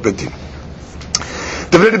אבות בית דין.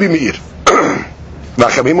 דברי רבי מאיר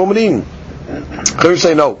והחכמים אומרים, אחרים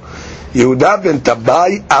say no, יהודה בן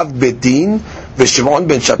טבעי אב בית דין ושמעון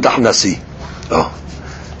בן שטח נשיא.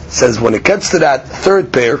 Says when it gets to that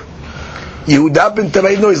third pair, Yehuda ben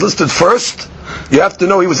Tabbai, even though he's listed first, you have to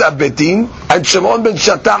know he was Ab Beit Din, and Shimon ben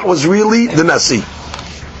Shatach was really the Nasi.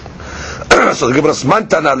 So the Gemara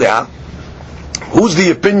Mantana Leha, who's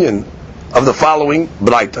the opinion of the following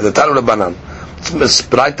Braita, the Tanu Rabbanan? This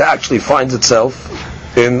Braita actually finds itself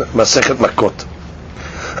in Masechet Makot.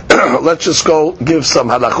 Let's just go give some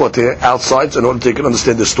halachot here outside in order to you can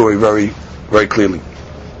understand the story very, very clearly.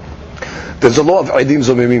 There's a law of Eidim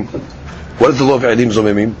Zomimim. What is the law of Eidim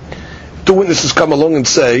Zomimim? Two witnesses come along and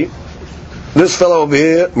say, this fellow over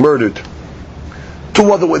here murdered.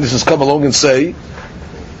 Two other witnesses come along and say,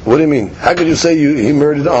 what do you mean? How could you say he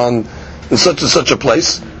murdered in such and such a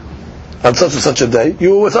place, on such and such a day?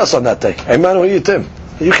 You were with us on that day.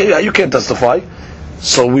 You can't testify.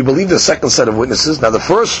 So we believe the second set of witnesses. Now the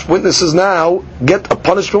first witnesses now get a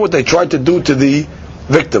punishment what they tried to do to the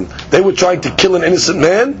victim. They were trying to kill an innocent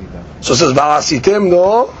man. So it says, Va'asitem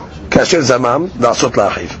no kasher zamam da'asot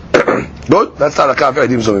la'achiv. Good? That's halakha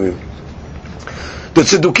v'edim zomimim. The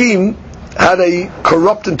Tzedukim had a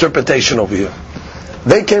corrupt interpretation over here.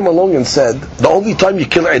 They came along and said, the only time you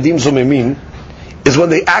kill edim zomimim is when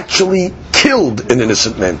they actually killed an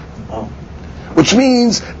innocent man. Which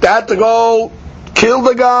means they had to go kill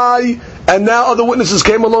the guy, and now other witnesses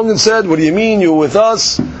came along and said, what do you mean, you were with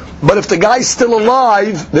us? But if the guy's still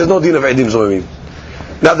alive, there's no din of edim zomimim.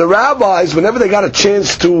 Now the rabbis, whenever they got a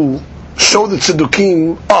chance to show the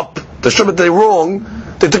Tzedukim up, to show that they're wrong,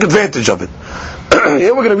 they took advantage of it.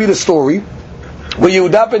 Here we're going to read a story where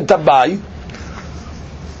Yehuda ben Tabbai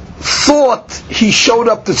thought he showed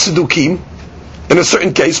up the Tzedukim in a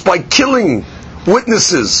certain case by killing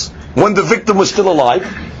witnesses when the victim was still alive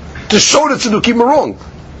to show the Tzedukim are wrong.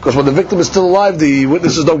 Because when the victim is still alive, the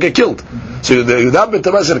witnesses don't get killed. So the Yehuda ben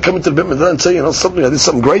Tabbai is going to come into the Beit Midrash and say, something, I did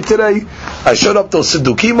something great today. I showed up those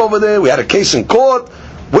Tzedukim over there. We had a case in court.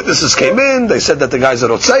 Witnesses came in. They said that the guy's a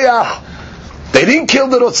Rotzeach. They didn't kill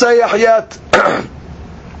the Rotzeach yet.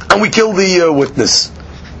 And we killed the witness.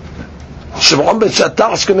 Shimon ben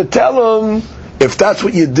Shatach is going to tell him, if that's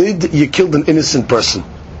what you did, you killed an innocent person.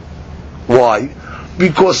 Why?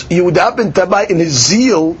 Because Yehuda ben Tabbai, in his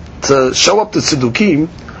zeal to show up the Tzedukim,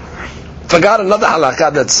 forgot another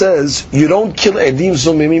halakha that says you don't kill edim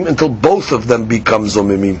zomimim until both of them become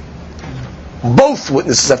zomimim. Both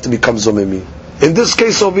witnesses have to become zomimim. In this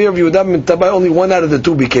case over here, Yehuda ben Tabbai, only one out of the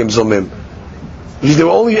two became zomim. They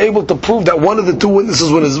were only able to prove that one of the two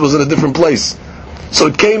witnesses was in a different place. So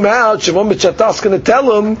it came out, Shimon ben Shatach is going to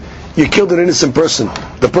tell him, you killed an innocent person.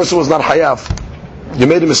 The person was not hayav. You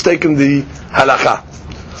made a mistake in the halakha.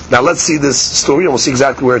 Now let's see this story and we'll see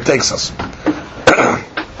exactly where it takes us.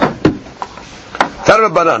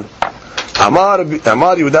 Tarabanan. Amar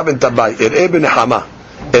Yehuda ben Tabbai, Ir'eh ben Hama.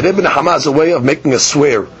 Ir'eh ben Hama is a way of making a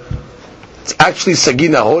swear. It's actually Sagi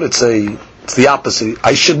Nahor, it's the opposite.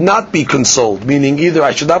 I should not be consoled, meaning either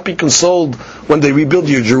I should not be consoled when they rebuild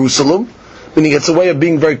your Jerusalem, meaning it's a way of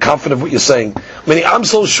being very confident of what you're saying. Meaning I'm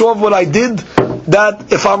so sure of what I did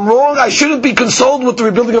that if I'm wrong, I shouldn't be consoled with the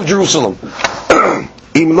rebuilding of Jerusalem.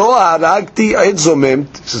 Im lo haragti eid zomem,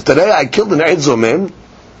 says today I killed an eid zomem,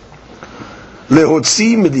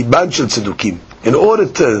 lehotzi mediban shel tzedukim, in order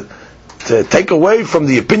to take away from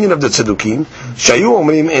the opinion of the tzedukim, shayu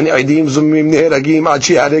omrim en eidim zomim neheragim ad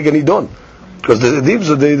she'hareg anidon, because the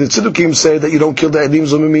tzedukim say that you don't kill the eidim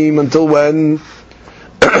zomim until when?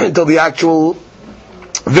 Until the actual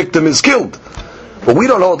victim is killed. But we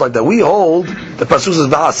don't hold like that. We hold the pasuk says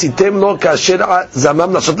va'asitem lo kasher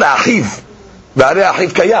zamam nasot la'achiv v'arei achiv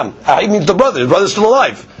kayam. Achiv means the brother. His brother's still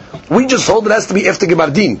alive. We just hold it has to be after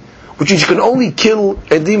gemardin, which means you can only kill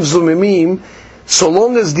edim zumimim so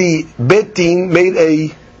long as the bet din made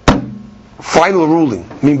a final ruling.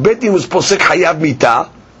 I mean, bet din was posek hayav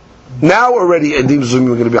mita. Now already edim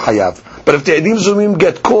zumim are going to be hayav. But if the edim zumim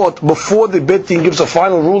get caught before the bet din gives a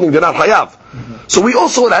final ruling, they're not hayav. So we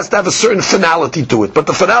also, it has to have a certain finality to it. But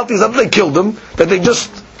the finality is not that they killed them, that they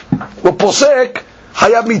just were posek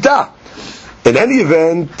hayav mita. In any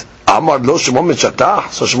event, Amar lo Shimon ben Shattah.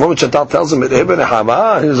 So Shimon ben Shattah tells him,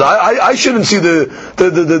 I shouldn't see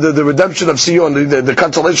the redemption of Sion, the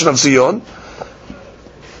consolation of Sion.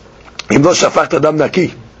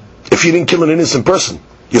 If you didn't kill an innocent person,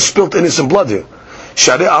 you spilt innocent blood here.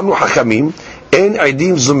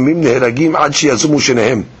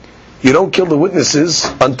 You don't kill the witnesses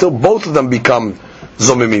until both of them become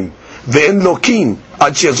zomimim.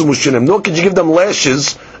 Nor could you give them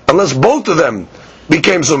lashes unless both of them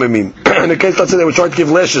became zomimim. In the case, let's say they were trying to give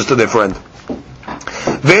lashes to their friend.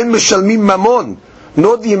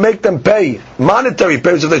 Nor do you make them pay monetary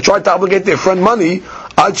payments if they try to obligate their friend money.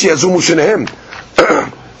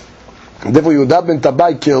 Therefore, Yehuda ben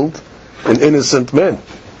Tabai killed an innocent man.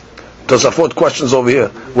 Tosafot questions over here.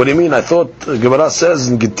 What do you mean? I thought Gemara says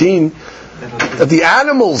in Gittin that the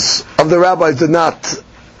animals of the rabbis did not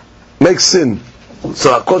make sin.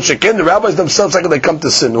 So, the rabbis themselves, how can they come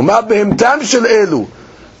to sin? The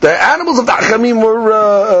animals of the Achamim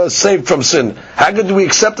were saved from sin. How do we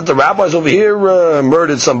accept that the rabbis over here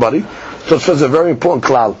murdered somebody? Tosafot is a very important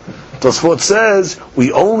klal. Tosafot says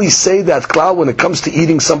we only say that klal when it comes to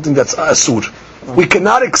eating something that's asur. We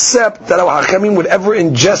cannot accept that our Hakamim would ever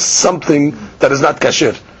ingest something that is not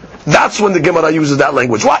kasher. That's when the Gemara uses that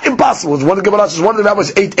language. Why? Impossible. One of the Gemara says one of the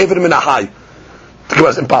rabbis ate Evadim in a high. The Gemara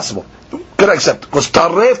is impossible. Can I accept? Because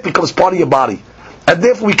taref becomes part of your body. And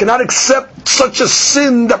therefore we cannot accept such a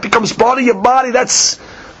sin that becomes part of your body. That's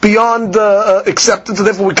beyond acceptance. And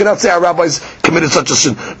therefore we cannot say our rabbis committed such a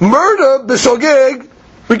sin. Murder, b'shogeg,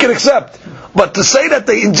 we can accept. But to say that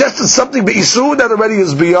they ingested something be'isur, that already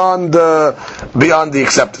is beyond the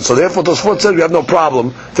acceptance. So therefore Tosfot said we have no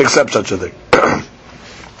problem to accept such a thing.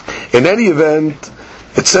 In any event,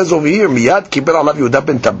 it says over here, Miyad kiber alav Yehuda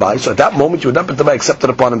ben Tabai. So at that moment, Yehuda ben Tabai accepted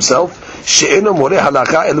upon himself, she'eno moreh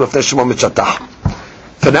halakha elu b'fnei Shimon ben Shattah.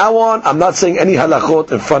 From now on, I'm not saying any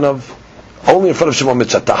halachot only in front of Shimon ben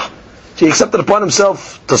Shattah. So he accepted upon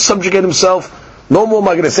himself to subjugate himself. No more am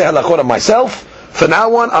I going to say halachot on myself. From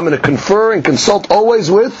now on, I'm going to confer and consult always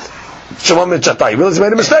with Shimon ben Shattah. He realized he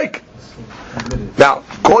made a mistake. Now,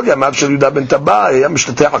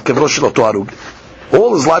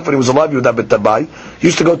 all his life when he was alive, Yehuda ben Tabai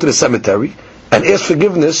used to go to the cemetery and ask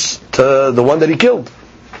forgiveness to the one that he killed.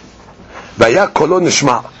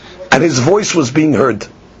 And his voice was being heard.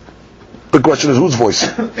 The question is, whose voice?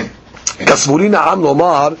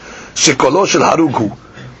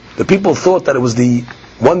 The people thought that it was the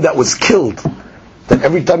one that was killed. That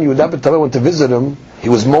every time Yehuda ben Tabai went to visit him, he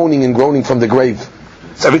was moaning and groaning from the grave.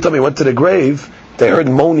 So every time he went to the grave, they heard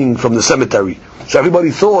moaning from the cemetery. So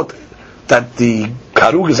everybody thought that the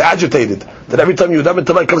Harug is agitated. That every time Yehuda ben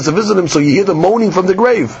Tabai comes to visit him, so you hear the moaning from the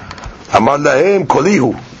grave. Amar lahem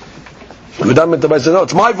kolihu. Yehuda ben Tabai said, no,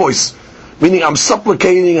 it's my voice. Meaning I'm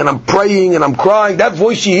supplicating and I'm praying and I'm crying. That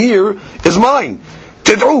voice you hear is mine.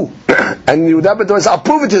 Tid'u. And Yehuda ben Tabai said, I'll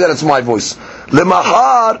prove it to you that it's my voice.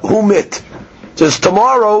 Lemahar hu mit. Says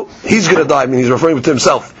tomorrow he's going to die. I mean, he's referring to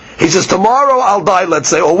himself. He says tomorrow I'll die, let's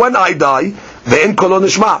say, or when I die, ve'en kolo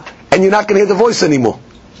nishma, and you're not going to hear the voice anymore.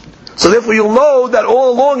 So therefore you'll know that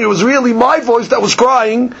all along it was really my voice that was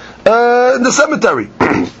crying in the cemetery.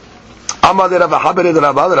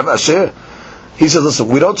 He says, listen,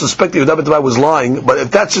 we don't suspect that Yehuda ben Tabai was lying, but if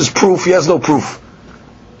that's his proof, he has no proof.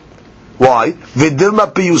 Why?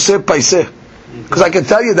 Because I can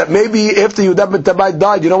tell you that maybe after Yehuda ben Tabai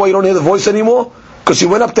died, you know why you don't hear the voice anymore? Because he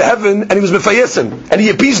went up to heaven and he was mefayesim, and he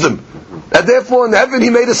appeased him. And therefore in heaven he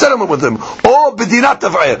made a settlement with him. Or b'dinat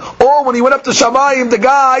tav'ir. Or when he went up to Shamayim, the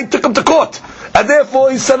guy took him to court. And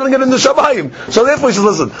therefore he's settling it in the Shamayim. So therefore he says,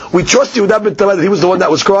 listen, we trust Yehuda ben Tabai that he was the one that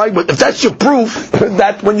was crying, but if that's your proof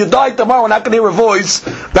that when you die tomorrow we're not going to hear a voice,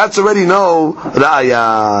 that's already no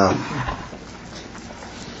ra'aya.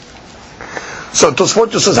 So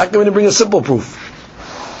Tosfot just says, how can we bring a simple proof?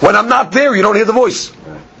 When I'm not there, you don't hear the voice.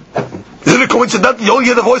 Is it a coincidence you only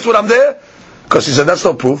hear the voice when I'm there? Because he said, that's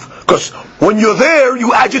no proof. Because when you're there,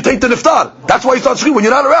 you agitate the niftar. That's why he starts screaming. When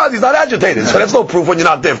you're not around, he's not agitated. So that's no proof when you're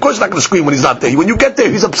not there. Of course he's not going to scream when he's not there. When you get there,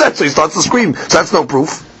 he's upset, so he starts to scream. So that's no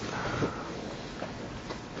proof.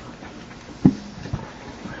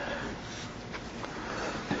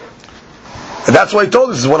 And that's why he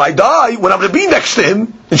told us, when I die, when I'm going to be next to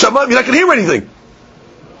him, in Shabbat, you're not going to hear anything.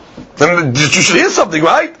 Then you should hear something,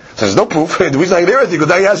 right? So there's no proof. The reason I can hear anything, because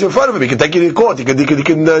now he has you in front of him. He can take you to court. You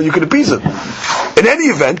can appease him. In any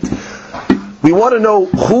event, we want to know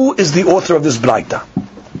who is the author of this braita.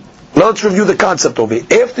 Now let's review the concept over here.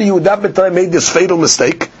 After Yehuda ben Tabai made this fatal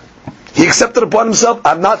mistake, he accepted upon himself,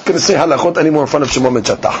 I'm not going to say halachot anymore in front of Shimon ben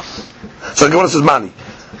Shattah. So the Gemara says, Mani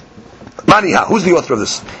ha, who's the author of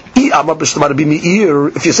this?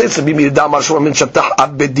 If you say it's Rabbi Meir Damar Shmuel ben Shatach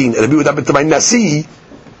Abedin, Rabbi Yehuda ben Tabai Nasi,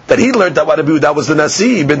 that he learned that Rabbi Yehuda was the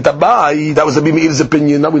Nasi ben Tabai, that was Rabbi Meir's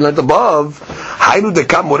opinion. That we learned above.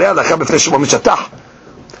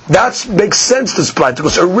 That makes sense, this plight,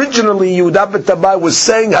 because originally Yehuda ben Tabai was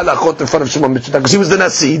saying halachot in front of Shimon ben Shatach because he was the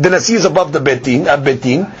Nasi. The Nasi is above the Betin,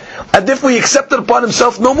 and if we accepted upon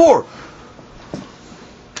himself no more.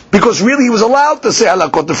 Because really he was allowed to say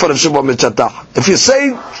halakot in front of Shimon ben Shatach. If you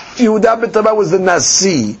say Yehuda ben Tabai was the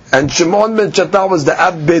Nasi and Shimon ben Shatach was the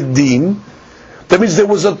Abedin, that means there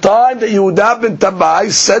was a time that Yehuda ben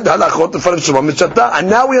Tabai said halakot in front of Shimon ben Shatach, and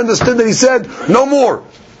now we understand that he said no more.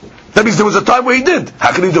 That means there was a time where he did.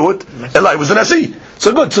 How can he do it? Eli was the Nasi.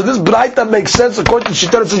 So good. So this braita makes sense according to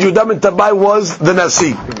Shittan. It says Yehuda ben Tabai was the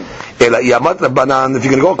Nasi. If you're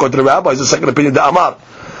going to go according to the rabbis, the second opinion, the Amar.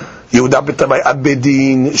 Yehuda ben Tabai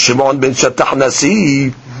Abedin, Shimon ben Shatach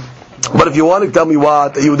Nasi. But if you want to tell me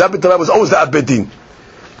what, Yehuda ben Tabai was always the Abedin.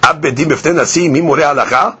 Abedin b'ftei Nasi, mi moreh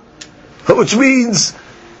halacha. Which means,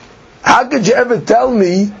 how could you ever tell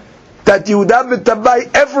me that Yehuda ben Tabai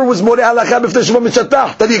ever was moreh halacha b'ftei Shimon ben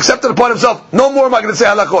Shatach? That he accepted upon himself, no more am I going to say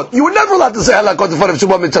halachot. You were never allowed to say halachot in front of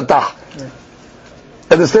Shimon ben Shatach.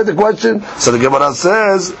 Understand the question? So the Gemara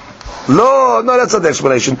says, no, that's not the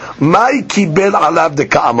explanation. Mai kibel alav de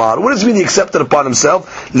ka'amar. What does it mean he accepted upon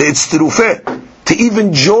himself? Le'itztirufeh. To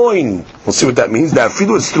even join. We'll see what that means. I'm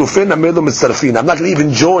not going to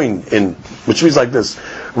even join in. Which means like this.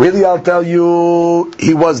 Really, I'll tell you,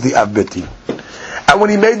 he was the Abeti. And when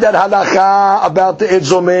he made that halacha about the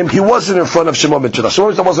Edzomim, he wasn't in front of Shimon ben Shatach.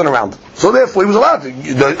 Shimon wasn't around. So therefore, he was allowed to.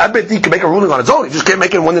 The Abeti can make a ruling on its own. He just can't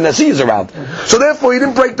make it when the Nasi is around. So therefore, he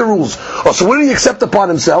didn't break the rules. So what did he accept upon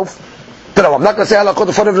himself? I'm not going to say halakot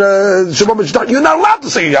in front of Shimon ben Shatach. You're not allowed to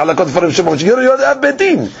say halakot in front of Shimon ben Shatach. You're the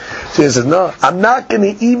Abedin. So he says, no, I'm not going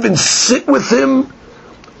to even sit with him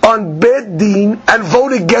on Bedin and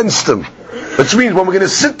vote against him. Which means when we're going to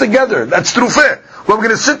sit together, that's trufeh. When we're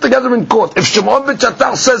going to sit together in court, if Shimon ben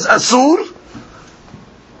Shatach says asur,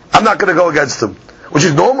 I'm not going to go against him. Which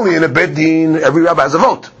is normally in a Bedin, every rabbi has a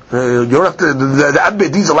vote. You don't have to, the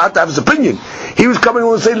Abedin is allowed to have his opinion. He was coming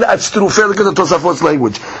and saying, that's trufeh, look at the Tosafot's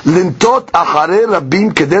language. Lintot acharei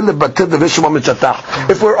rabim kedei lebatel devei Shimon ben Shatach.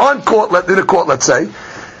 If we're on court, in a court, let's say,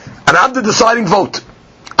 and I'm the deciding vote,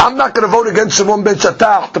 I'm not going to vote against Shimon ben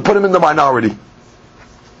Shatach to put him in the minority.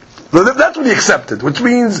 That's what he accepted, which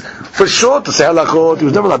means, for sure, to say halachot, he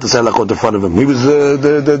was never allowed to say halachot in front of him. He was,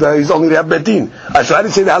 he's only the Abedin. So I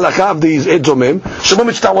didn't say the halakha of these Edzomim. Shimon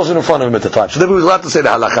ben Shatach wasn't in front of him at the time. So then he was allowed to say the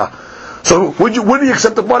halakha. So would he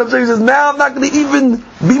accept the part of him? He says, now I'm not going to even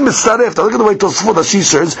be mistaref. Look at the way Tosfot Rashi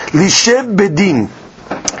says, Lishev bedin,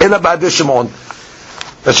 ela ba'adei Shimon.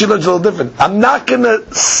 Rashi learns a little different. I'm not going to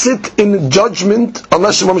sit in judgment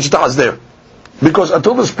unless Shimon ben Shatach is there. Because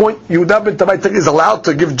until this point, Yehuda ben Tabai is allowed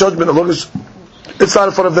to give judgment as long as it's not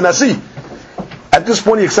in front of the Nasi. At this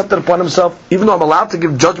point, he accepted upon himself, even though I'm allowed to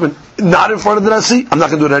give judgment not in front of the Nasi, I'm not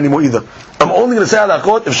going to do it anymore either. I'm only going to say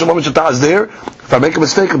halachot if Shimon ben Shatach is there. If I make a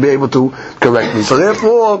mistake, he'll be able to correct me. So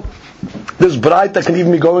therefore, this braita can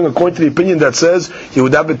even be going according to the opinion that says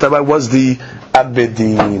Yehuda ben Tabai was the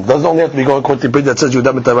Abedin. Doesn't only have to be going according to the opinion that says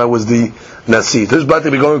Yehuda ben Tabai was the Nasi. This braita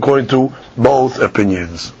can be going according to both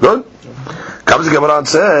opinions. Good? Comes the Gemara and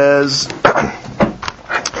says,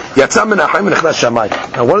 Yatzam Menachem Nechnas Shammai.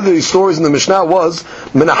 Now one of the stories in the Mishnah was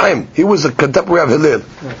Menachem. He was a contemporary of Hillel.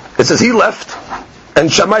 It says he left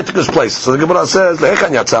and Shammai took his place. So the Gemara says,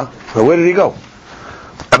 Lehekan Yatza. Well, where did he go?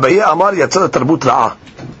 Abaye Amar Yatza Tarbut Ra'ah.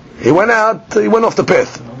 He went off the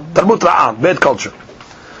path. Tarbut Ra'ah, bad culture.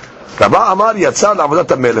 Rabba Amar Yatza L'Avodat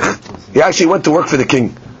HaMelech. He actually went to work for the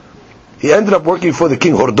king. He ended up working for the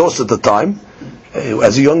king Hordos at the time.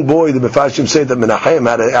 As a young boy, the Mefashim say that Menachem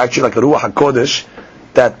had actually like a Ruach HaKodesh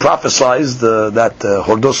that prophesied that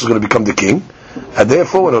Hordos was going to become the king. And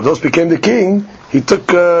therefore, when Hordos became the king, he took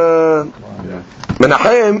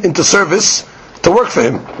Menachem into service to work for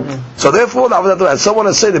him. So therefore, as someone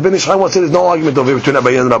has said, the Ben Ish Chai once said there's no argument over between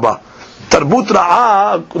Abaye and Rabbah. Tarbut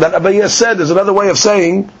Ra'ah, that Abaye said, is another way of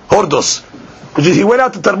saying Hordos. He went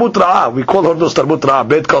out to Tarbut Ra'ah. We call Hordos Tarbut Ra'ah,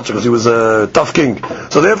 bad culture, because he was a tough king.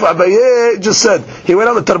 So therefore, Abaye just said, he went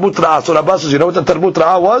out to Tarbut Ra'ah. So Rabbah says, you know what the Tarbut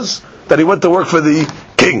Ra'ah was? That he went to work for the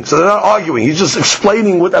king. So they're not arguing. He's just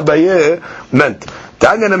explaining what Abaye meant.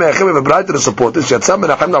 Tanya Nemechem, we have a bride to support this. Yatzam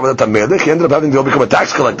Menachem L'Avodat HaMelech. He ended up having to become a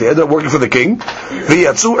tax collector. He ended up working for the king.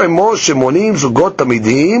 V'yatzu emo shemonim zugot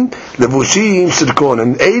tamidim levushim sirkon.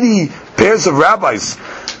 And 80 pairs of rabbis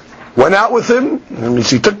went out with him.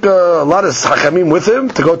 He took a lot of hachamim with him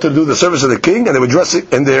to go to do the service of the king, and they would dress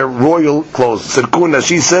in their royal clothes. Sirkun, as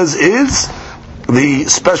she says, is the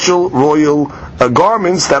special royal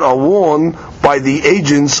garments that are worn by the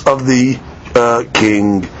agents of the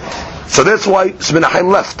king. So that's why Menahem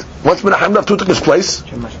left. Once Menahem left, who took his place?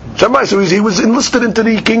 Shammai. So he was enlisted into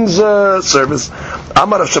the king's service.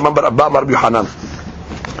 Amar Rav Shammai bar Abba Rabbi Yohanan.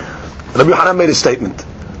 Rabbi Yohanan made a statement.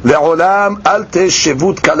 Le'olam al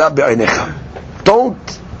teshevut kala be'einecha.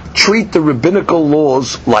 Don't treat the rabbinical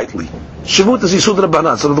laws lightly. Shevut is Yisud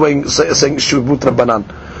Rabbanan. So the way saying Shevut Rabbanan.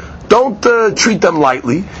 Don't treat them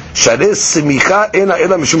lightly. Shareh simicha ena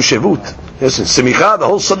ela mishum shevut. Listen, simicha, the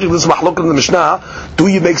whole subject of this mahlok in the Mishnah, do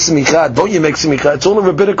you make simicha, don't you make simicha? It's all a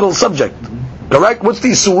rabbinical subject. Correct? What's the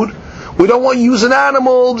Yisud? We don't want to use an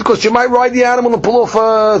animal because you might ride the animal and pull off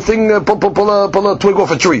a thing, pull a twig off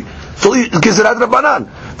a tree. So Gezerat Rabbanan.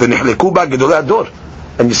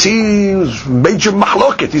 And you see major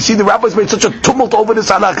mahloket. You see the rabbis made such a tumult over this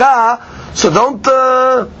halakha, so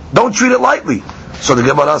don't treat it lightly. So the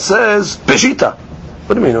Gemara says, Peshita.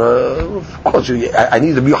 What do you mean? Of course, I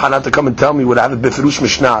need the Yohanan to come and tell me what I have a Befirush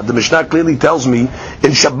Mishnah. The Mishnah clearly tells me in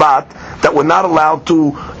Shabbat that we're not allowed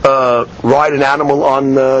to ride an animal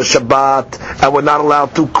on Shabbat, and we're not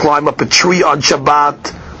allowed to climb up a tree on Shabbat,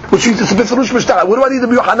 which means it's a Befirush Mishnah. What do I need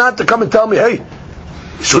the Yohanan to come and tell me? Hey,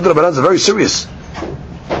 Yisud Rabbanan is very serious.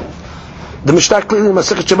 The Mishnah clearly in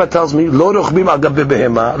Masechet Shabbat tells me, Lo rochbim al gabe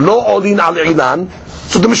behema, lo olin al ilan.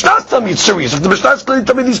 So the Mishnah is telling me it's serious. If the Mishnah is clearly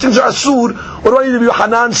telling me these things are asur, what do I need to be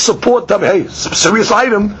Yohanan support? Tell me, hey, it's a serious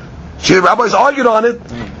item. See, the rabbis argued on it.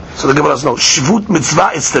 So the Gemara says, no, shvut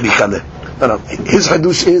mitzvah is terichale. No, his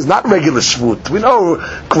hadush is not regular shvut. We know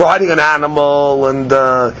riding an animal and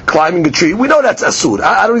climbing a tree. We know that's asur.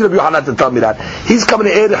 I don't need to be Yohanan to tell me that. He's coming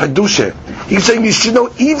to add a hadush. He's saying you should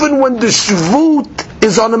know even when the shvut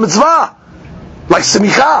is on a mitzvah, like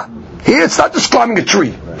semicha. Here it's not just climbing a tree.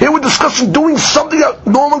 Here we're discussing doing something that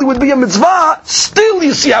normally would be a mitzvah. Still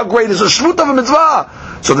you see how great is a shvut of a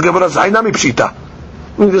mitzvah. So the Gemara says, Ainami pshita.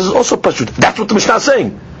 This is also pashut. That's what the Mishnah is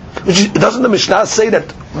saying. Doesn't the Mishnah say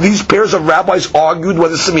that these pairs of rabbis argued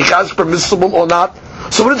whether semicha is permissible or not?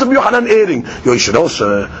 So what is the Yohanan adding? You should know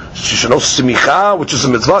semicha, which is a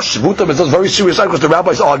mitzvah, shvut of mitzvah is very serious because the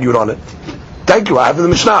rabbis argued on it. Thank you. I have it in the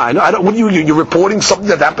Mishnah. I don't. What you're reporting something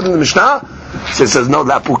that happened in the Mishnah? So it says no.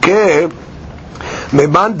 Lapuke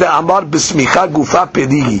meman de amar b'smicha gufa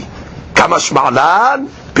peligi kamash ma'lan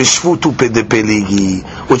b'shvutu pedepeligi.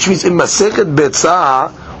 Which means in Masechet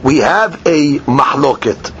Betzah we have a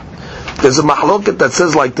mahloket. There's a mahloket that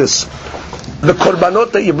says like this: the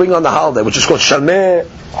korbanot that you bring on the holiday, which is called shalmei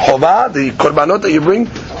chova, the korbanot that you bring,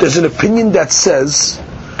 there's an opinion that says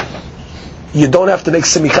you don't have to make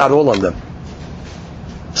semicha at all on them.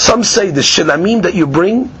 Some say the shilamim that you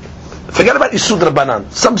bring, forget about Yisud Rabbanan.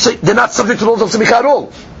 Some say they're not subject to the laws of Semicha at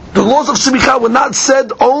all. The laws of Semicha were not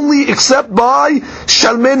said only except by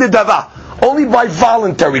Shalmei Nedava, only by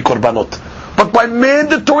voluntary korbanot. But by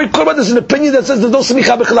mandatory korban, there's an opinion that says there's no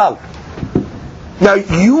Semicha B'chlal. Now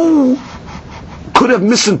you could have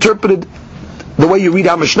misinterpreted the way you read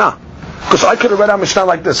our Mishnah, because I could have read our Mishnah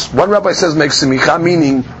like this. One rabbi says make Semicha,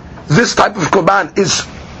 meaning this type of korban is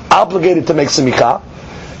obligated to make Semicha.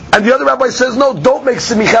 And the other rabbi says, no, don't make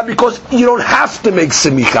semicha because you don't have to make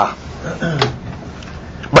semicha.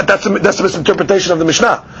 But that's a misinterpretation of the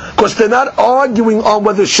Mishnah. Because they're not arguing on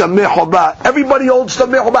whether shameh hobah. Everybody holds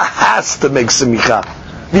shameh hobah has to make semicha.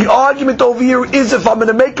 The argument over here is if I'm going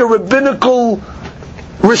to make a rabbinical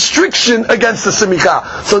restriction against the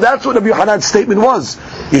semicha. So that's what Rabbi Yohanan's statement was.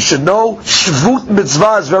 You should know, shvut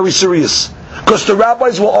mitzvah is very serious. Because the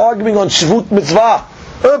rabbis were arguing on shvut mitzvah.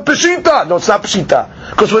 Peshita. No, it's not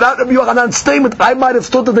Peshita. Because without Rabbi Yochanan's statement, I might have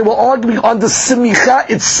thought that they were arguing on the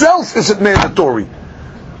semicha itself isn't mandatory.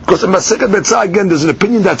 Because in Masechet Betzah, again, there's an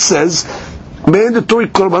opinion that says mandatory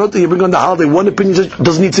korbanot that you bring on the holiday. One opinion says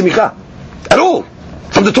doesn't need semicha at all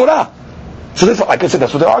from the Torah. So therefore, like I said,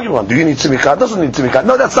 that's what they're arguing on. Do you need semicha? Doesn't need semicha.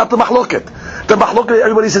 No, that's not the mahloket. The mahloket,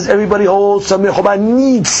 everybody says everybody holds Sameh Chobah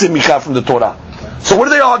needs semicha from the Torah. So what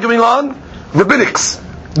are they arguing on? Rabbinics.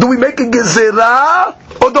 Do we make a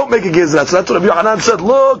gezerah or don't make a gezerah? So that's what Rabbi Yohanan said.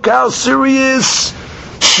 Look how serious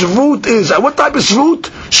shvut is. And what type of shvut?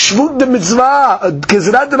 Shvut the mitzvah. A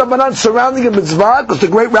gezerah de Rabbanan surrounding a mitzvah, because the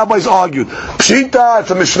great rabbis argued. Pshita,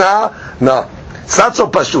 it's a Mishnah. No, it's not so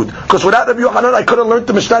pashut. Because without Rabbi Yohanan, I could have learned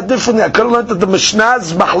the Mishnah differently. I could have learned that the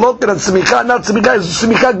Mishnah's mahlok and semicha, not semicha, is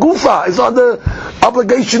semicha gufa. It's on the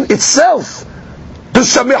obligation itself. Does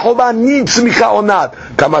Shameh Chobah need semicha or not?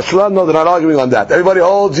 Kamashla, no, they're not arguing on that. Everybody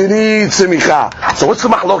holds you need semicha. So what's the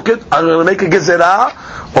mahloket? Are we going to make a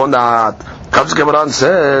gezerah or not? Comes Gemara and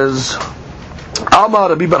says, Amar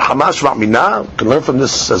Rabbi Bar Hamash V'Amina, can learn from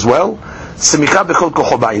this as well. Semicha b'chol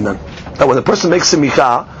kocho ba'inan. Now when a person makes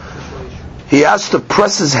semicha, he has to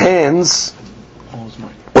press his hands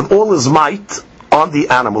with all his might on the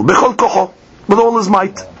animal. Bechol kocho, with all his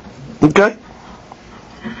might. Okay?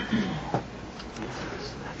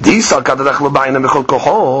 Because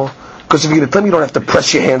if you're going to tell me you don't have to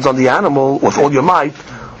press your hands on the animal with all your might,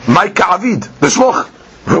 Mike ka'avid, b'shmoch.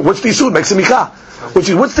 What's the issue? Make semicha.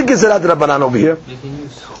 What's the gezerah d'Rabbanan over here?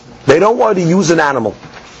 They don't want to use an animal.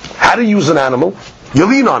 How to use an animal? You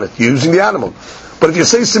lean on it. You're using the animal. But if you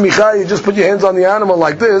say semicha, you just put your hands on the animal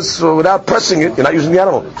like this, so without pressing it, you're not using the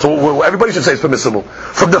animal. So everybody should say it's permissible.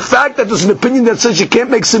 From the fact that there's an opinion that says you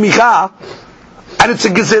can't make semicha, and it's a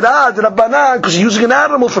gezerah d'Rabbanan because you're using an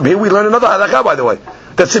animal, from here we learn another halakha, by the way.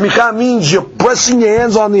 That semicha means you're pressing your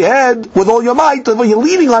hands on the head with all your might, and when you're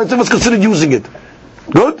leaning on it, then it's considered using it.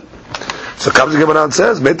 Good? So comes the Gemara and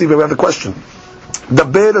says, maybe we have a question.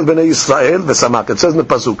 Daber el bnei Yisrael v'samak. It says in the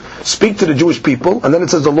pasuk, speak to the Jewish people, and then it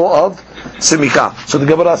says the law of semicha. So the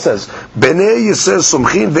Gemara says, bnei Yisrael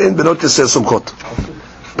sumchin ve'en benot Yisrael sumchot.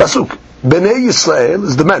 Pasuk. Bnei Yisrael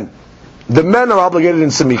is the men. The men are obligated in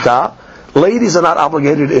semicha. Ladies are not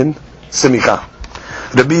obligated in semicha.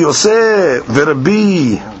 Rabbi Yosef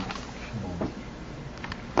ve'Rabbi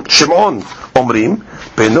Shimon omrim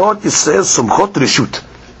benot Yisrael sumchot reshut.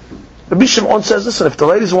 Rabbi Shimon says, listen, if the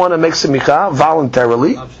ladies want to make semicha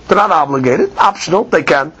voluntarily, they're not obligated, optional, they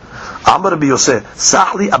can. Amar Rabbi Yosef,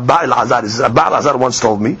 Sahli Abba el-Azar. Abba el-Azar once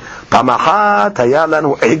told me, Pamachat haya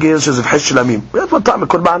lanu egel shezivhesh shlamim. We had one time a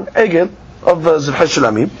korban egel of zivhesh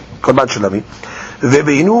shlamim, korban shlamim.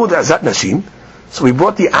 Ve'beinu de'azat nashim. So we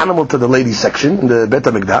brought the animal to the ladies section in the Bet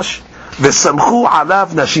HaMikdash. Ve'samchu alav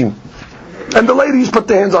nashim. And the ladies put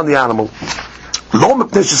their hands on the animal. Lo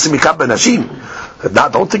mepnei shesemicha benashim. Now,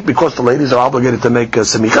 don't think because the ladies are obligated to make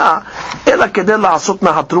semicha, ela kedei la'asot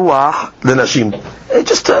nahat ruach lenashim.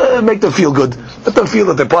 Just to make them feel good. Let them feel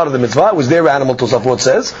that they're part of the mitzvah. It was their animal, Tosafot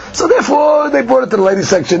says. So therefore, they brought it to the ladies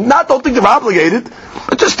section. Not, don't think they're obligated,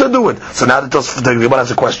 but just to do it. So now the Gemara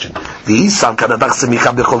has a question.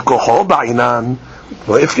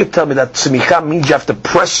 Well, if you tell me that semicha means you have to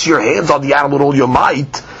press your hands on the animal with all your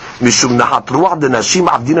might, mishum nahat ruach lenashim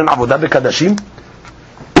avdinan avodah v'kadashim,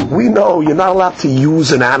 we know you're not allowed to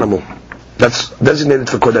use an animal that's designated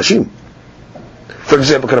for kodashim. For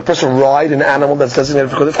example, could a person ride an animal that's designated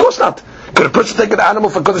for kodashim? Of course not. Could a person take an animal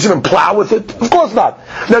for kodashim and plow with it? Of course not.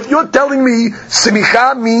 Now, if you're telling me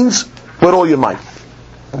semicha means with all your might,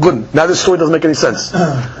 good. Now this story doesn't make any sense.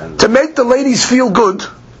 To make the ladies feel good,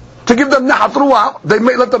 to give them nahat ruah, they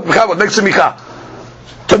may let them make semicha.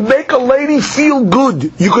 To make a lady feel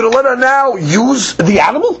good, you could let her now use the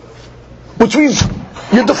animal, which means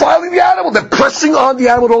you're defiling the animal. They're pressing on the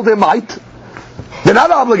animal with all their might. They're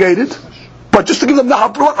not obligated, but just to give them the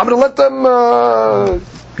hapruach, I'm going to let them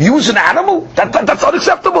use an animal? That's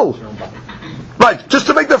unacceptable. Right, just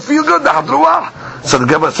to make them feel good, the hapruach. So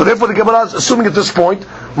therefore the Gemara is assuming at this point,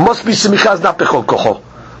 must be semicha is not bechol kocho.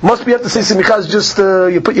 Must be, you have to say semicha is just,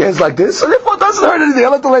 you put your hands like this, so therefore it doesn't hurt anything. I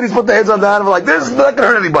let the ladies put their hands on the animal like this, it's not going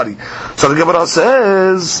to hurt anybody. So the Gemara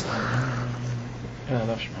says,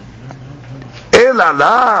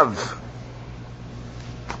 Elalav.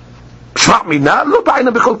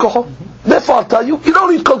 Therefore, I'll tell you, you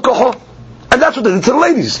don't need kol kocho. And that's what they did to the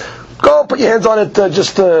ladies. Go put your hands on it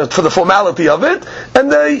just for the formality of it, and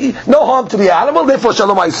no harm to the animal, therefore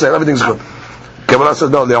shalom Yisrael, everything's good. Gemara says,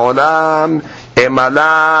 no, le'olam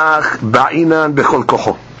emalach ba'inan bechol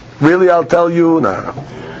kocho. Really, I'll tell you, no.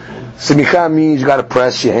 Semicha means you got to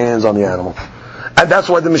press your hands on the animal. And that's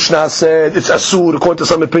why the Mishnah said it's asur, according to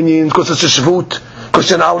some opinions, because it's a shvut, because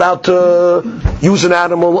you're not allowed to use an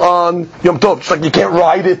animal on Yom Tov. It's like you can't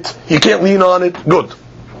ride it, you can't lean on it. Good.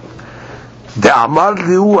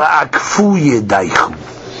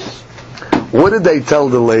 What did they tell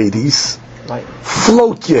the ladies?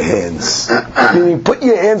 Float your hands. Meaning put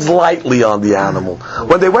your hands lightly on the animal.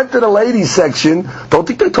 When they went to the ladies section, don't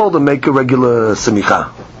think they told them make a regular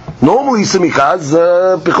semicha. Normally semicha is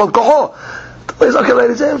b'chol kocho. Okay,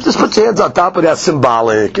 ladies, just put your hands on top of that,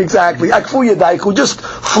 symbolic. Exactly. Just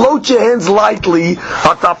float your hands lightly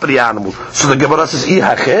on top of the animal. So the Gemara says,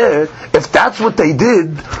 if that's what they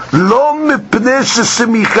did,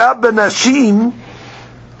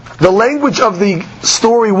 the language of the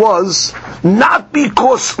story was not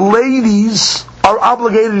because ladies are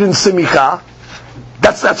obligated in semicha.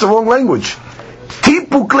 That's the wrong language.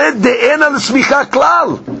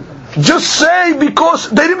 Just say because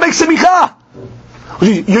they didn't make semicha.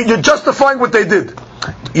 You're justifying what they did.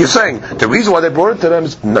 You're saying the reason why they brought it to them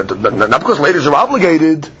is not because ladies are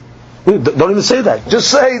obligated. Don't even say that. Just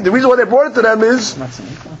say the reason why they brought it to them is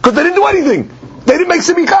because they didn't do anything. They didn't make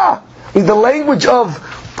semicha. The language of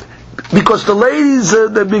Because the ladies,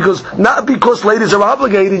 not because ladies are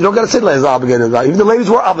obligated. You don't got to say ladies are obligated. Even the ladies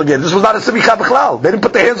were obligated. This was not a semicha b'chlal. They didn't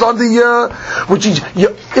put their hands on the.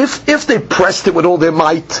 If they pressed it with all their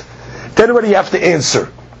might, then already you have to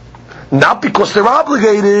answer. Not because they're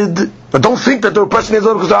obligated. But don't think that they were pressing their hands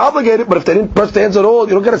on because they're obligated. But if they didn't press their hands at all,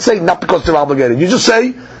 you don't got to say not because they're obligated. You just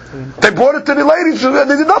say they brought it to the ladies. They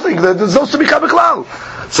did nothing. There's no semicha b'chlal.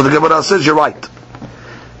 So the Gemara says you're right.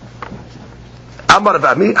 Actually,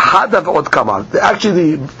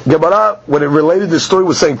 the Gemara, when it related this story,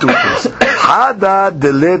 was saying two things.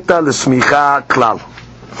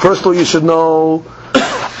 First of all, you should know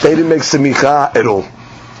they didn't make semicha at all.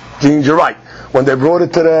 Means you're right. When they brought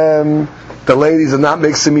it to them, the ladies did not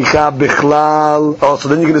make semicha bichlal. Oh, so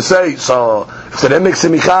then you're going to say, so if they didn't make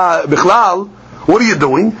semicha bichlal, what are you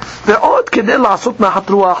doing?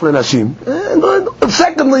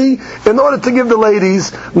 Secondly, in order to give the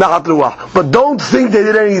ladies nahat ruach. But don't think they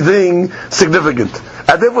did anything significant.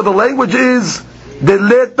 And therefore the language is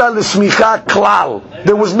deleta l'smicha klal.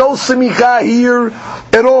 There was no smicha here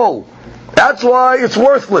at all. That's why it's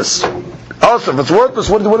worthless. Also, if it's worthless,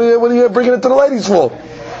 what are you bringing it to the ladies for?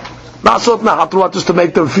 Nasot nahat ruach, just to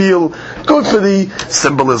make them feel good for the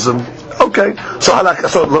symbolism. Okay, so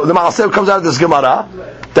the Ma'aseh comes out of this Gemara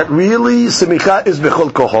that really semicha is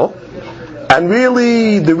bechol koho, and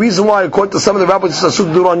really the reason why, according to some of the rabbis, it's asur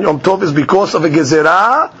to do on Yom Tov is because of a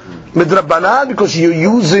gezerah midrabanan, because you're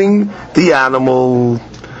using the animal.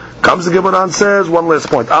 Comes the Gemara and says one last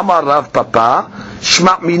point. Amar Rav Papa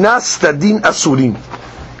shma minas stadin asurim.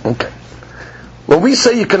 Okay, when we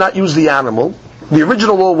say you cannot use the animal, the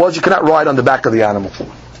original law was you cannot ride on the back of the animal.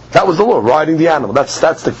 That was the law, riding the animal. That's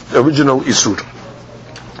the original Isur.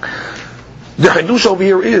 The Hidush over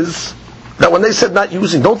here is that when they said not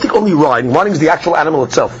using, don't think only riding. Riding is the actual animal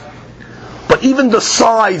itself. But even the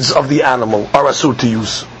sides of the animal are asur to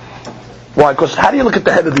use. Why? Because how do you look at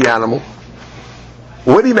the head of the animal?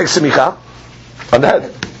 Where do you make semicha? On the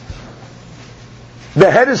head.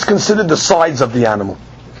 The head is considered the sides of the animal.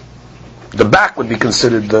 The back would be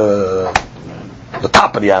considered the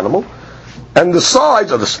top of the animal. And the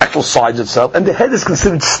sides, or the actual sides itself, and the head is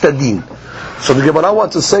considered stadin. So the Gemara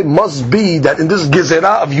wants to say, must be that in this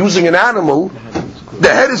gezerah of using an animal, the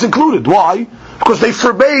head is included. Why? Because they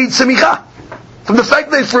forbade semicha. From the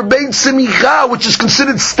fact they forbade semicha, which is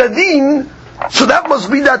considered stadin, so that must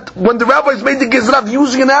be that when the rabbis made the gezerah of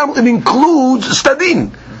using an animal, it includes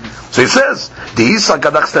stadin. So he says,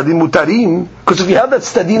 stadin mutarim, because if you have that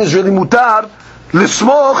stadin is really mutar,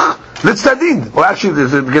 lismoch litzadin. Well, actually,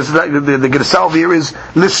 the Gersa over here is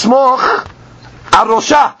lismoch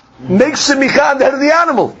arosha. Make semicha on the head of the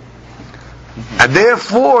animal, and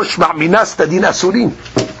therefore shma minas stadin asurin.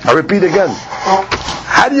 I repeat again.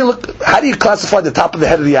 How do you classify the top of the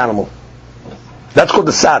head of the animal? That's called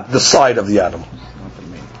the side of the animal.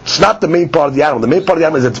 It's not the main part of the animal. The main part of the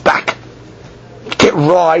animal is its back. You can't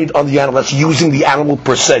ride on the animal. That's using the animal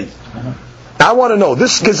per se. Now I want to know,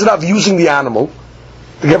 this gezerah of using the animal,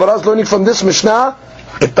 the Gemara is learning from this Mishnah,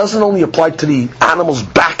 it doesn't only apply to the animal's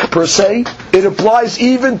back per se, it applies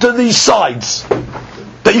even to the sides.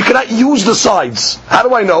 That you cannot use the sides. How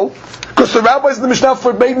do I know? Because the rabbis in the Mishnah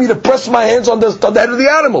forbade me to press my hands on the head of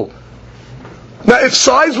the animal. Now if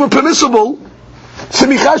sides were permissible,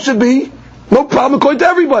 semicha should be no problem according to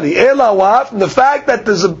everybody. Ela from the fact that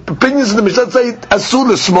there's opinions in the Mishnah that say asur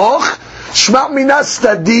l'smoch, shma minas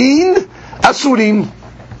stadin asurim.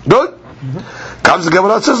 Good? Comes the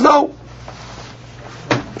Gemara says no.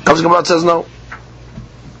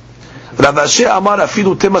 Rav Ashi Amar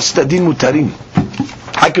afilu tema stadin mutarim.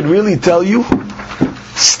 I could really tell you,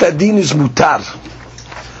 stadin is mutar.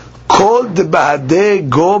 Kol de bahade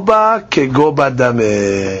goba ke goba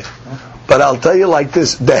dame. But I'll tell you like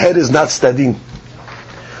this: the head is not stadin,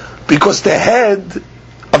 because the head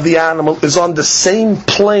of the animal is on the same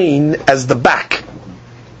plane as the back.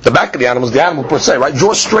 The back of the animal is the animal per se, right?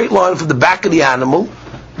 Draw a straight line from the back of the animal,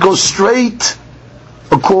 go straight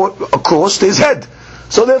across to his head.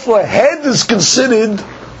 So therefore, head is considered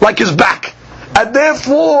like his back. And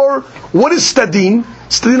therefore, what is stadin?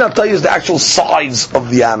 Stadin, I'll tell you, is the actual size of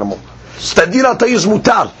the animal. Stadin, I'll tell you, is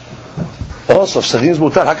mutar. Also, if stadin is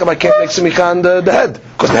mutar, how come I can't make semicha on the head?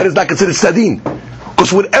 Because the head is not considered stadin.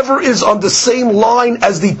 Because whatever is on the same line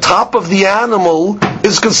as the top of the animal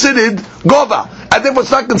is considered gova. And then what's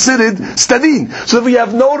not considered stadin. So if we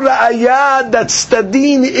have no ra'ayah that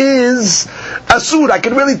stadin is asur, I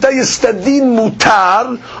can really tell you stadin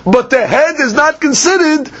mutar, but the head is not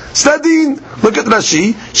considered stadin. Look at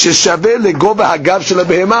Rashi. Sheshaveh legova hagav shel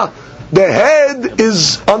behema. The head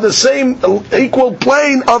is on on the same equal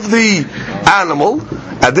plane of the animal.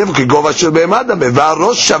 But the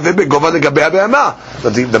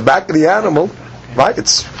back of the animal, right?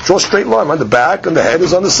 It's draw a straight line, right? The back and the head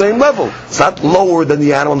is on the same level. It's not lower than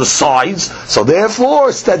the animal on the sides. So therefore,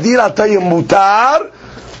 stadir atay mutar.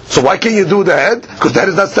 So why can't you do the head? Because the head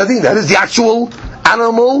is not stadin. The head is the actual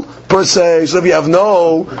animal per se. So if you have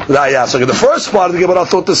no raya. So the first part of the Gemara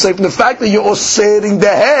thought to say from the fact that you're osering the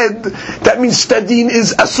head, that means stadin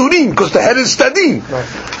is asurin, because the head is stadin.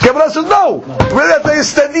 Gemara says no. Really, that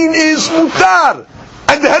stadin is mutar.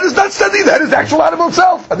 And the head is not stadin. The head is the actual animal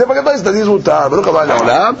itself. And therefore, stadin is mutar.